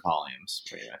moderate volumes,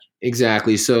 pretty much.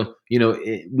 Exactly. So,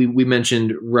 we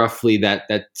mentioned roughly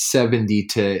that 70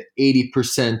 to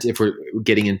 80%, if we're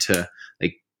getting into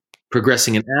like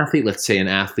progressing an athlete. Let's say an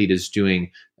athlete is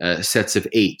doing sets of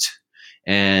 8,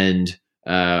 and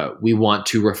we want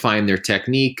to refine their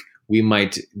technique. We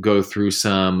might go through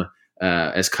some,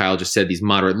 as Kyle just said, these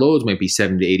moderate loads might be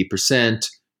 70 to 80%,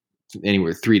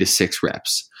 anywhere 3 to 6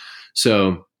 reps.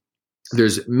 So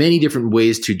there's many different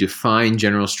ways to define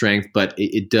general strength, but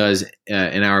it does,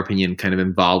 in our opinion, kind of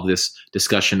involve this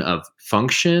discussion of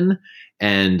function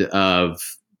and of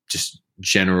just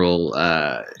general,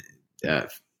 I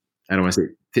don't want to say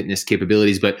fitness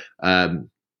capabilities, but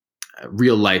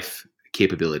real life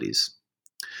capabilities.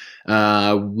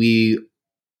 We,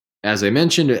 as I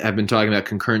mentioned, have been talking about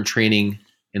concurrent training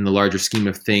in the larger scheme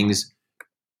of things.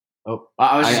 Oh,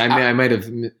 I might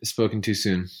have spoken too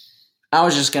soon. I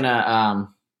was just gonna.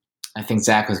 I think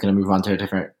Zach was gonna move on to a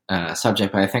different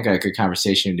subject, but I think a good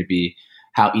conversation to be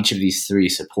how each of these three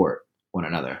support one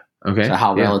another. Okay. So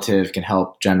how relative can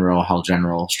help general, how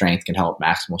general strength can help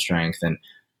maximal strength, and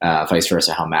vice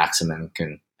versa, how maximum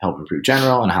can help improve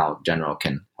general, and how general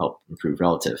can help improve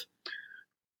relative.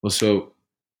 Well, so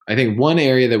I think one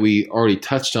area that we already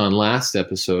touched on last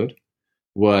episode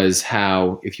was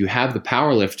how if you have the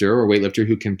power lifter or weightlifter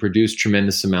who can produce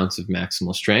tremendous amounts of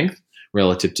maximal strength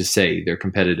relative to, say, their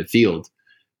competitive field,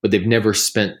 but they've never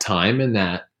spent time in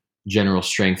that general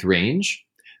strength range,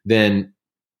 then,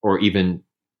 or even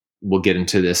we'll get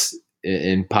into this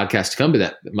in podcasts to come, to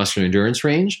that muscular endurance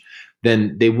range,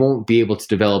 then they won't be able to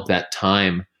develop that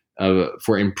time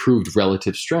for improved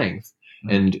relative strength.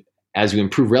 Mm-hmm. And as you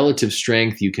improve relative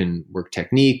strength, you can work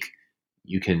technique,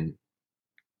 you can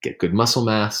get good muscle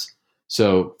mass.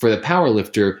 So for the power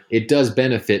lifter, it does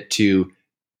benefit to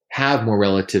have more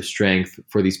relative strength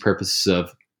for these purposes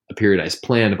of a periodized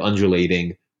plan of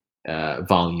undulating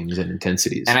volumes and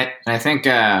intensities. And I think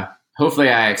hopefully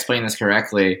I explained this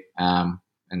correctly. And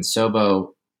Sobo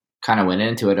kind of went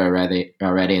into it already.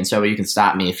 And Sobo, you can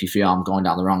stop me if you feel I'm going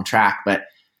down the wrong track. But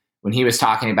when he was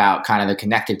talking about kind of the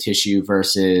connective tissue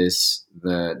versus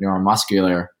the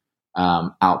neuromuscular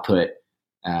output,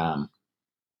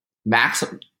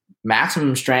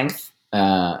 maximum strength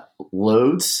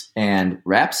loads and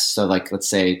reps, so like let's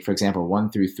say for example 1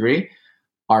 through 3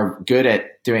 are good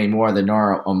at doing more of the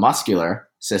neuromuscular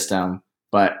system,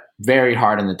 but very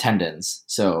hard on the tendons.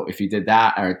 So if you did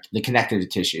that, or the connective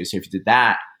tissue, so if you did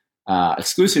that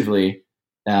exclusively,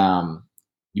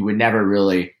 you would never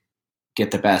really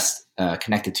get the best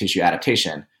connective tissue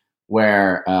adaptation,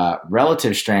 where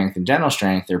relative strength and general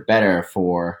strength are better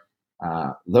for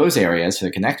those areas, for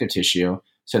the connective tissue,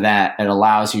 so that it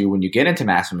allows you, when you get into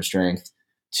maximum strength,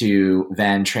 to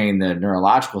then train the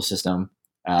neurological system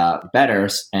better,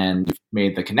 and you've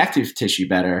made the connective tissue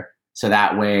better, so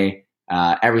that way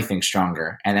everything's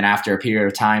stronger. And then after a period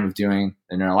of time of doing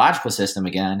the neurological system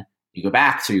again, you go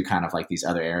back to kind of like these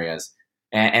other areas.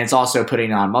 And it's also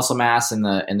putting on muscle mass in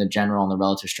the general and the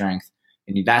relative strength.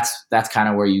 And that's kind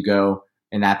of where you go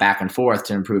in that back and forth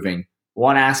to improving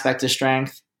one aspect of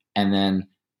strength. And then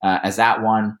as that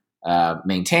one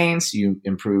maintains, you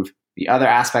improve the other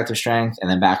aspect of strength, and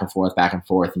then back and forth.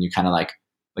 And you kind of like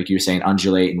you were saying,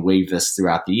 undulate and wave this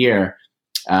throughout the year,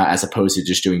 as opposed to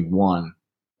just doing one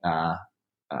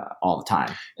all the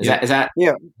time. Is that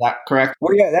correct?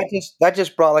 Well, yeah, that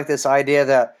just brought like this idea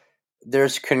that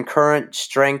there's concurrent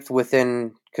strength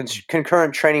within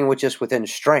concurrent training, which is within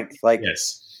strength. Like,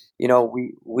 yes,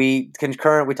 we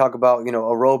concurrent, we talk about,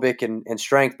 aerobic and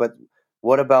strength, but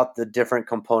what about the different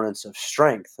components of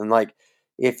strength? And like,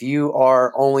 if you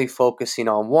are only focusing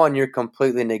on one, you're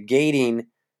completely negating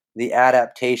the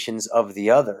adaptations of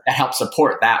the other. That helps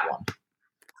support that one.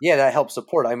 Yeah, that helps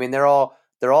support. I mean, they're all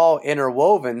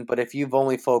interwoven, but if you've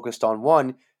only focused on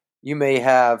one, you may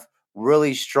have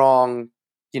really strong,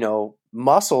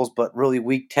 muscles, but really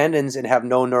weak tendons and have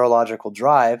no neurological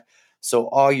drive. So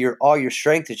all your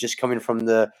strength is just coming from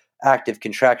the active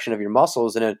contraction of your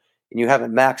muscles, and you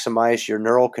haven't maximized your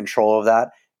neural control of that,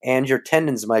 and your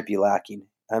tendons might be lacking.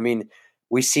 I mean,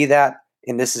 we see that,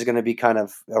 and this is going to be kind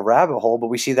of a rabbit hole, but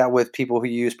we see that with people who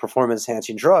use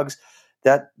performance-enhancing drugs,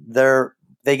 that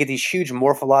they get these huge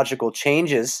morphological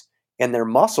changes in their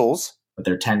muscles, but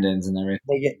their tendons and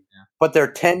everything. But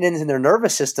their tendons and their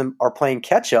nervous system are playing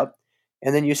catch up,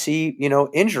 and then you see,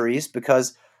 injuries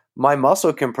because my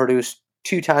muscle can produce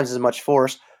 2 times as much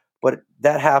force, but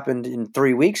that happened in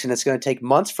 3 weeks, and it's going to take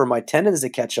months for my tendons to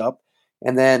catch up.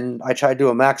 And then I try to do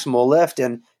a maximal lift,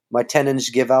 and my tendons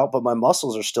give out, but my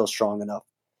muscles are still strong enough.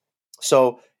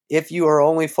 So if you are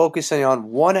only focusing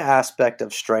on one aspect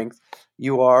of strength,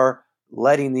 you are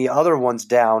letting the other ones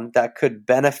down that could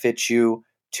benefit you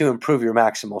to improve your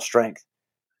maximal strength.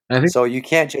 So you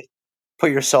can't just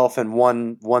put yourself in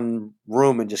one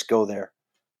room and just go there.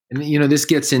 And this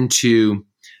gets into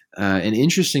an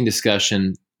interesting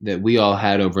discussion that we all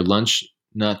had over lunch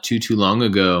not too long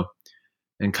ago.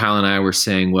 And Kyle and I were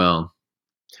saying, well,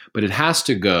 but it has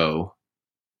to go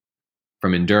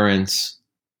from endurance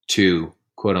to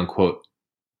quote unquote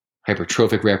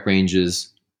hypertrophic rep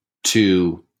ranges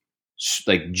to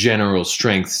like general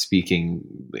strength, speaking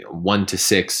 1 to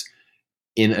 6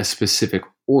 in a specific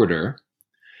order.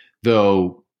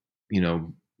 Though,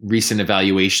 recent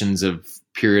evaluations of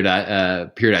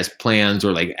periodized plans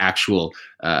or like actual,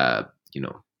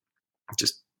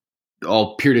 just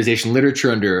all periodization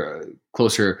literature under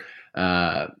closer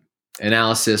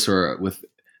analysis or with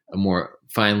a more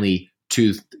finely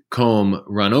toothed comb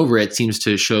run over it seems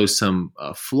to show some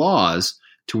flaws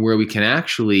to where we can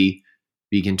actually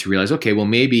begin to realize, okay, well,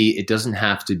 maybe it doesn't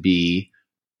have to be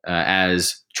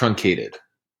as truncated.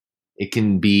 It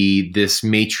can be this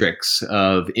matrix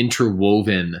of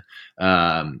interwoven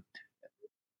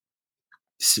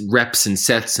reps and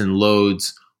sets and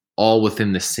loads all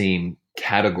within the same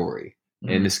category,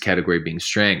 and this category being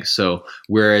strength. So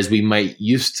whereas we might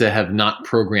used to have not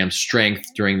programmed strength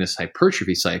during this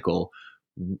hypertrophy cycle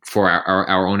for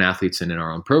our own athletes and in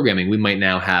our own programming, we might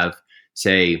now have,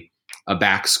 say, a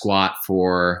back squat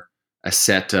for a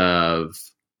set of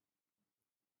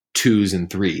 2s and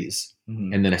 3s,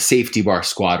 and then a safety bar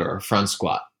squat or a front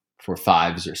squat for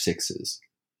 5s or 6s.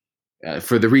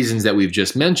 For the reasons that we've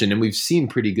just mentioned, and we've seen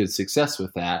pretty good success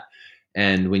with that.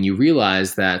 And when you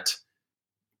realize that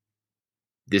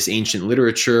this ancient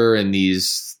literature and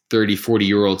these 30,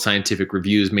 40-year-old scientific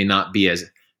reviews may not be as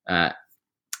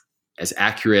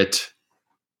accurate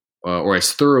or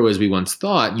as thorough as we once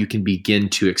thought, you can begin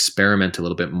to experiment a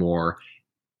little bit more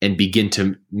and begin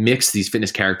to mix these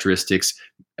fitness characteristics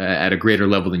at a greater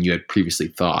level than you had previously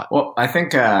thought. Well, I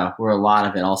think where a lot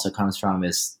of it also comes from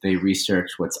is they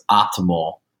research what's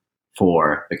optimal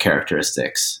for the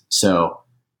characteristics. So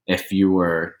if you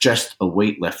were just a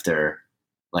weightlifter,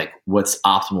 like what's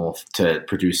optimal to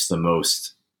produce the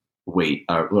most weight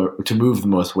or to move the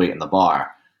most weight in the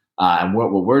bar. And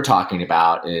what we're talking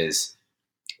about is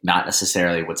not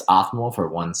necessarily what's optimal for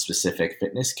one specific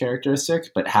fitness characteristic,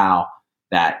 but how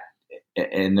that,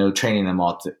 and no training them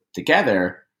all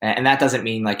together. And that doesn't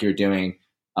mean like you're doing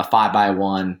a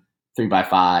 5x1,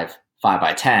 3x5,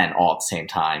 5x10 all at the same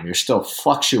time. You're still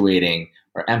fluctuating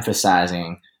or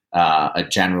emphasizing a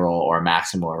general or a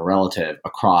maximal or relative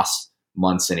across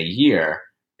months in a year.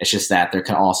 It's just that there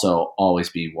can also always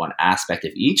be one aspect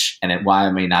of each. And while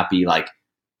it may not be like,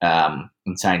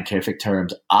 in scientific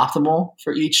terms, optimal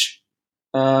for each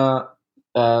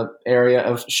area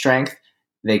of strength,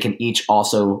 they can each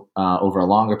also, over a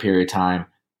longer period of time,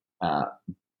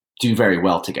 do very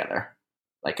well together.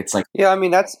 Like it's like, yeah, I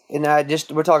mean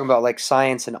we're talking about like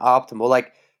science and optimal.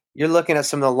 Like you're looking at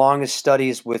some of the longest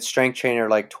studies with strength trainer,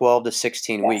 like 12 to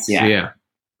 16 weeks. Yeah.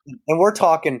 And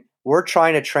we're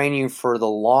trying to train you for the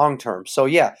long term. So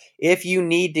yeah, if you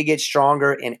need to get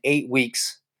stronger in 8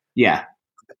 weeks, yeah,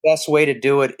 the best way to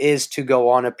do it is to go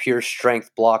on a pure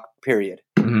strength block period.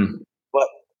 Mm-hmm. But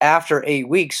after 8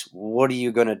 weeks, what are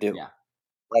you going to do? Yeah.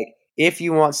 Like if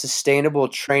you want sustainable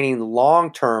training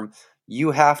long term,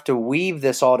 you have to weave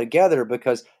this all together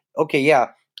because, okay, yeah,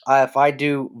 if I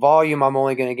do volume, I'm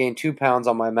only going to gain 2 pounds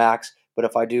on my max. But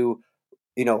if I do,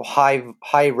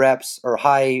 high reps or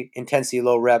high intensity,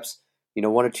 low reps, 1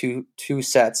 or two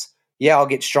sets, yeah, I'll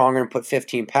get stronger and put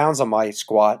 15 pounds on my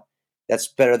squat. That's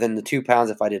better than the 2 pounds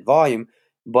if I did volume.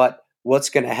 But what's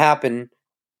going to happen,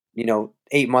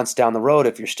 8 months down the road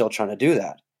if you're still trying to do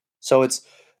that? So it's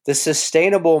the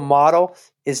sustainable model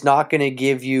is not going to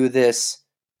give you this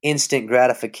instant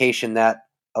gratification that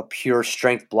a pure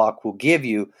strength block will give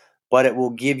you, but it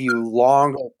will give you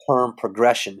longer term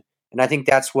progression. And I think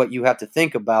that's what you have to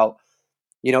think about.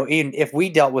 Even if we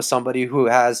dealt with somebody who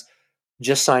has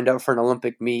just signed up for an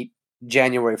Olympic meet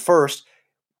January 1st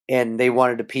and they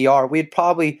wanted to PR, we'd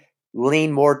probably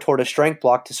lean more toward a strength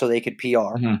block so they could PR.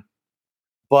 Mm-hmm.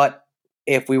 But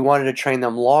if we wanted to train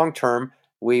them long term,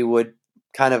 we would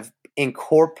kind of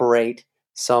incorporate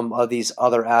some of these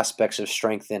other aspects of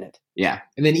strength in it. Yeah.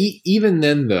 And then even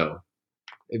then, though,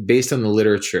 based on the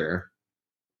literature,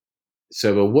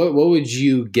 so what would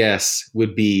you guess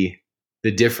would be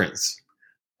the difference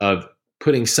of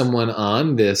putting someone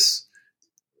on this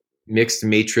mixed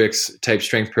matrix type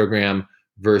strength program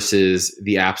versus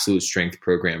the absolute strength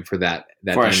program for that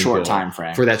for a short goal, time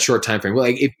frame. For that short time frame. Well,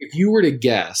 like if you were to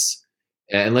guess,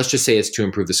 and let's just say it's to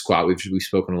improve the squat. We've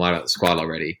spoken a lot about the squat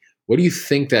already. What do you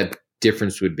think that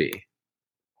difference would be?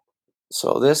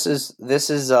 So this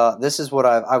is what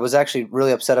I was actually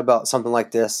really upset about something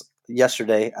like this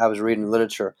yesterday. I was reading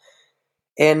literature,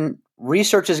 and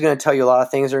research is going to tell you a lot of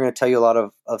things. They're going to tell you a lot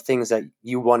of things that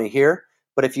you want to hear.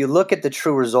 But if you look at the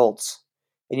true results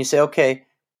and you say, okay,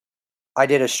 I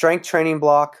did a strength training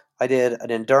block, I did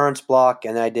an endurance block,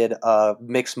 and I did a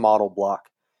mixed model block.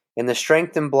 And the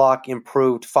strength and block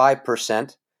improved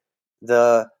 5%.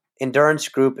 The endurance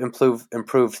group improved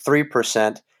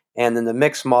 3%. And then the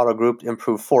mixed model group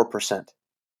improved 4%.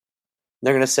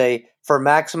 They're going to say, for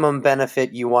maximum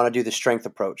benefit, you want to do the strength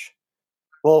approach.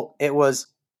 Well, it was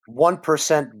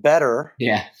 1% better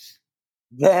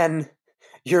than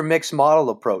your mixed model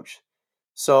approach.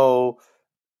 So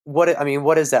what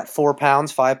is that? 4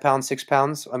 pounds, 5 pounds, 6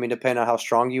 pounds? I mean, depending on how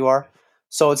strong you are.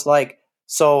 So it's like,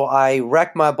 so I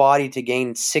wreck my body to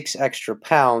gain 6 extra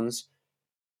pounds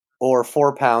or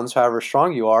 4 pounds, however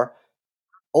strong you are.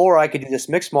 Or I could do this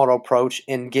mixed model approach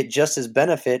and get just as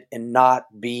benefit and not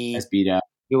be as beat up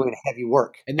doing heavy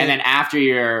work. And then after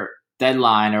your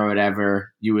deadline or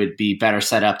whatever, you would be better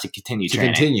set up to continue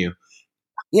training.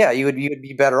 Yeah, you would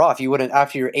be better off. You wouldn't,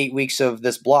 after your 8 weeks of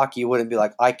this block, you wouldn't be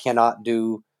like, I cannot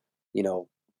do,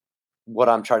 what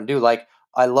I'm trying to do. Like,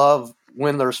 I love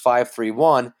Wendler's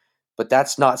 5-3-1, but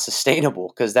that's not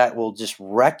sustainable because that will just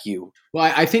wreck you. Well,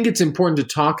 I think it's important to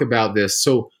talk about this.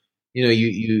 So,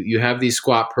 you have these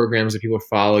squat programs that people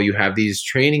follow. You have these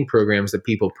training programs that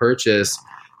people purchase,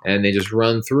 and they just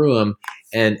run through them.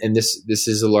 And this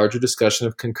is a larger discussion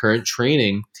of concurrent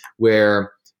training,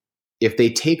 where if they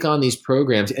take on these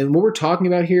programs, and what we're talking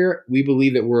about here, we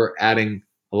believe that we're adding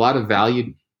a lot of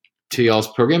value to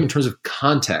y'all's program in terms of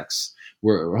context.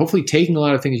 We're hopefully taking a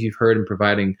lot of things you've heard and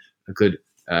providing a good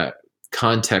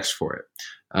context for it.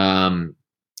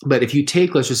 But if you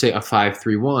take, let's just say, a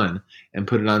 5-3-1 and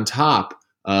put it on top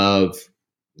of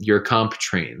your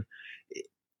CompTrain,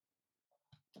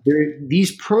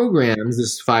 these programs,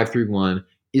 this 5-3-1,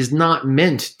 is not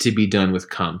meant to be done with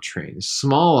CompTrain.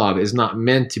 Smolov is not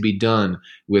meant to be done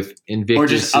with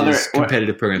Invictus's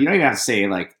competitive program. You don't even have to say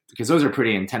because those are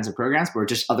pretty intensive programs, but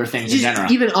just other things in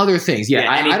general. Even other things. Yeah,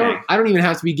 I don't even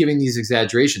have to be giving these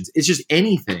exaggerations. It's just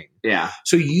anything. Yeah.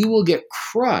 So you will get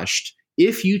crushed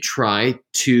if you try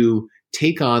to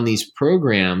take on these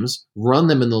programs, run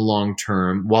them in the long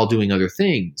term while doing other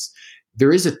things.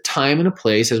 There is a time and a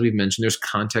place, as we've mentioned, there's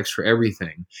context for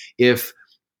everything. If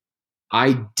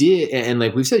I did, and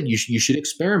like we've said, you should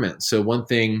experiment. So one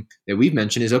thing that we've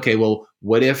mentioned is, okay, well,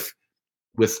 what if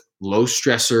with low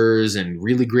stressors and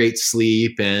really great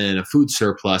sleep and a food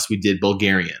surplus, we did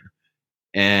Bulgarian?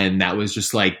 And that was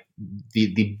just like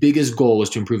the biggest goal was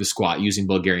to improve the squat using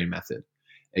Bulgarian method.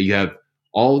 You have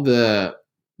all the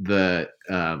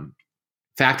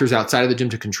factors outside of the gym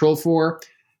to control for.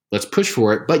 Let's push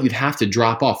for it, but you'd have to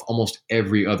drop off almost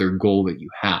every other goal that you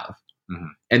have.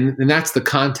 Mm-hmm. And that's the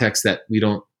context that we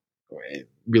don't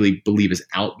really believe is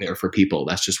out there for people.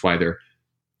 That's just why they're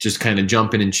just kind of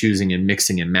jumping and choosing and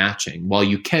mixing and matching. While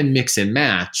you can mix and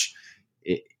match,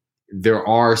 there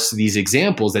are these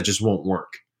examples that just won't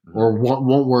work or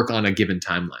won't work on a given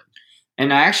timeline.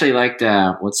 And I actually liked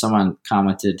what someone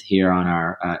commented here on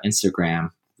our Instagram,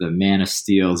 the Man of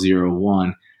Steel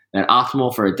 01, that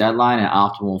optimal for a deadline and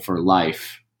optimal for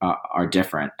life are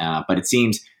different. But it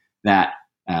seems that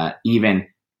even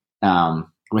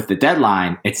with the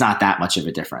deadline, it's not that much of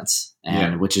a difference,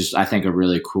 which is, I think, a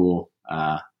really cool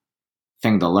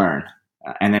thing to learn.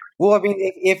 And then, well, I mean,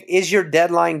 if is your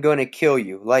deadline going to kill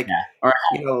you? Like, or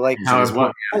like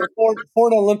for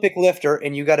an Olympic lifter,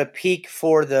 and you got to peak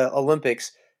for the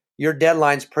Olympics, your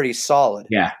deadline's pretty solid.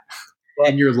 Yeah, but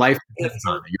and your life if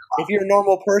you're a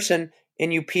normal person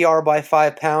and you PR by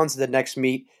 5 pounds the next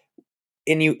meet,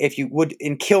 and if you would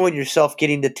in killing yourself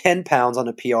getting to 10 pounds on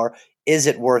a PR, is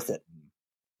it worth it?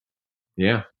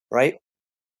 Yeah. Right.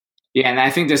 Yeah, and I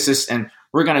think this is, and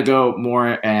we're going to go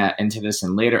more into this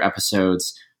in later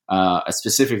episodes,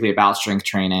 specifically about strength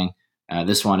training.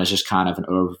 This one is just kind of an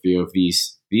overview of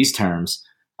these terms,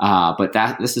 but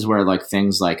this is where like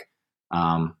things like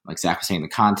Zach was saying, the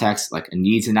context, like a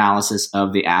needs analysis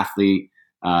of the athlete,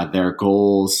 their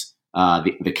goals,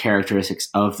 the characteristics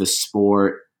of the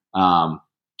sport,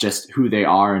 just who they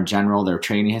are in general, their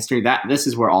training history. This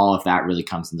is where all of that really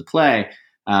comes into play,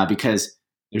 because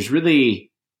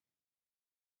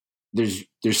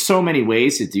there's so many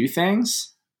ways to do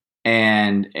things,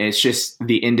 and it's just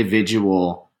the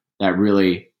individual that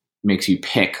really makes you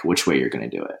pick which way you're going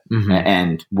to do it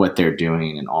and what they're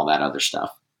doing and all that other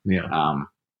stuff. Yeah.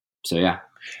 So yeah.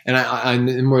 And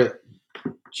I'm more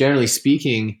generally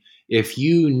speaking, if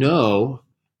you know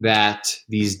that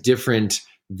these different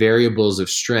variables of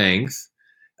strength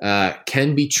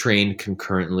can be trained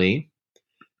concurrently,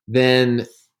 then,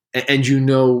 and you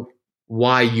know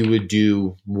why you would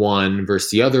do one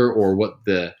versus the other, or what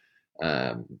the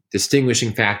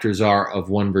distinguishing factors are of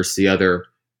one versus the other,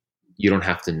 you don't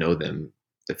have to know them.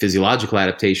 The physiological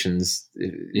adaptations,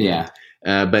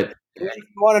 but if you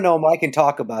want to know them, I can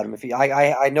talk about them.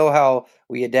 I know how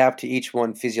we adapt to each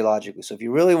one physiologically. So if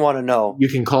you really want to know, you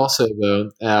can call Sobo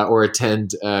or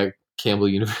attend Campbell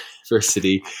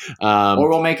University, or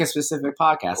we'll make a specific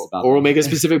podcast about. Or we'll make a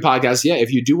specific podcast. Yeah,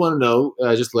 if you do want to know,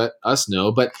 just let us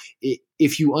know. But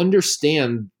if you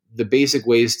understand the basic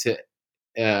ways to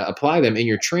apply them in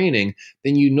your training,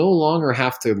 then you no longer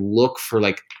have to look for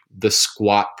like the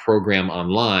squat program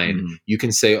online. You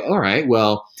can say, all right,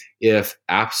 well, if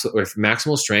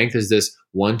maximal strength is this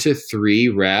 1 to 3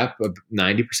 rep of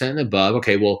 90% and above,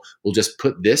 okay, well, we'll just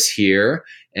put this here.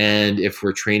 And if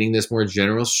we're training this more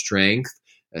general strength,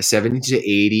 70 to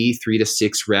 80, 3 to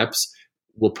 6 reps,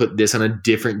 we'll put this on a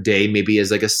different day, maybe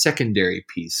as like a secondary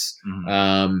piece.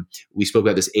 We spoke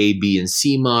about this A, B, and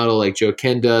C model like Joe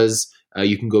Ken does.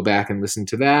 You can go back and listen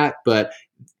to that, but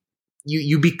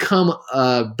you become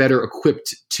better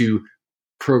equipped to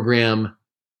program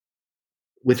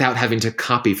without having to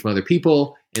copy from other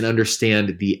people and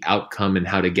understand the outcome and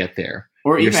how to get there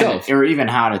or yourself. Even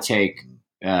how to take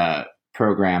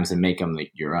programs and make them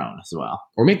your own as well,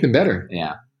 or make them better.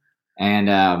 Yeah. And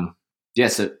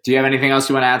so do you have anything else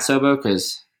you want to add, Sobo?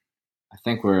 Because I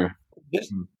think we're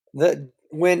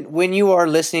when you are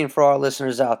listening, for our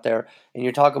listeners out there, and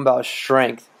you're talking about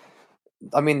strength,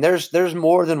 I mean, there's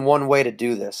more than one way to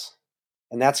do this,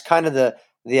 and that's kind of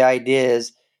the idea.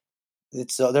 Is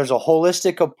there's a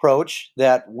holistic approach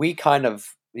that we kind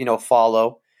of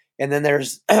follow, and then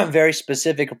there's very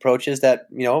specific approaches that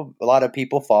a lot of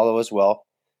people follow as well.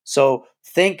 So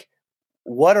think,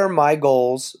 what are my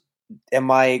goals?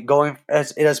 Am I going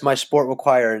as my sport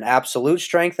require an absolute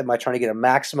strength? Am I trying to get a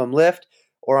maximum lift?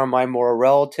 Or am I more a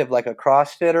relative like a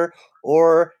CrossFitter?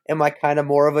 Or am I kind of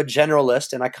more of a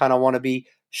generalist and I kind of want to be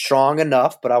strong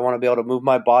enough, but I want to be able to move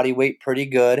my body weight pretty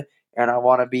good, and I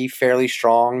want to be fairly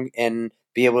strong and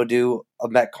be able to do a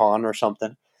Metcon or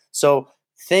something. So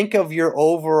think of your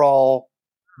overall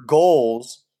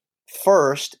goals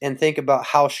first and think about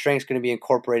how strength is going to be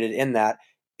incorporated in that.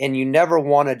 And you never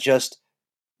want to just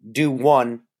do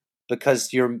one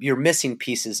because you're missing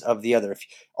pieces of the other. If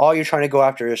all you're trying to go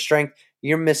after is strength,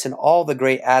 you're missing all the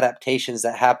great adaptations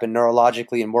that happen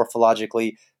neurologically and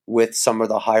morphologically with some of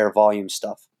the higher volume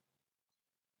stuff.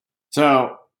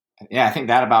 So, yeah, I think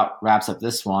that about wraps up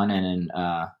this one. And in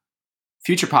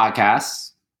future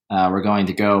podcasts, we're going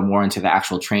to go more into the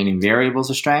actual training variables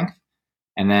of strength.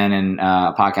 And then in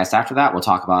a podcast after that, we'll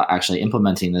talk about actually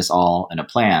implementing this all in a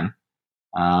plan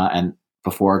and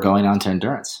before going on to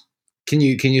endurance. Can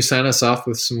you sign us off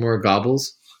with some more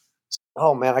gobbles?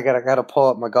 Oh man, I gotta pull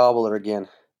up my gobbler again.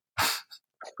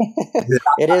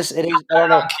 It is. I don't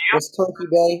know. It's Turkey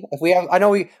Day. I know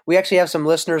we actually have some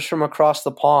listeners from across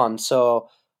the pond, so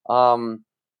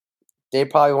they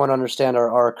probably won't understand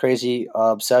our crazy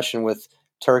obsession with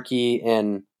turkey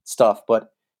and stuff.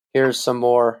 But here's some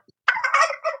more.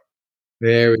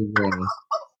 There we go.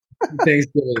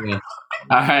 Thanksgiving.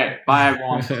 All right. Bye,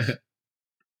 everyone.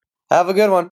 Have a good one.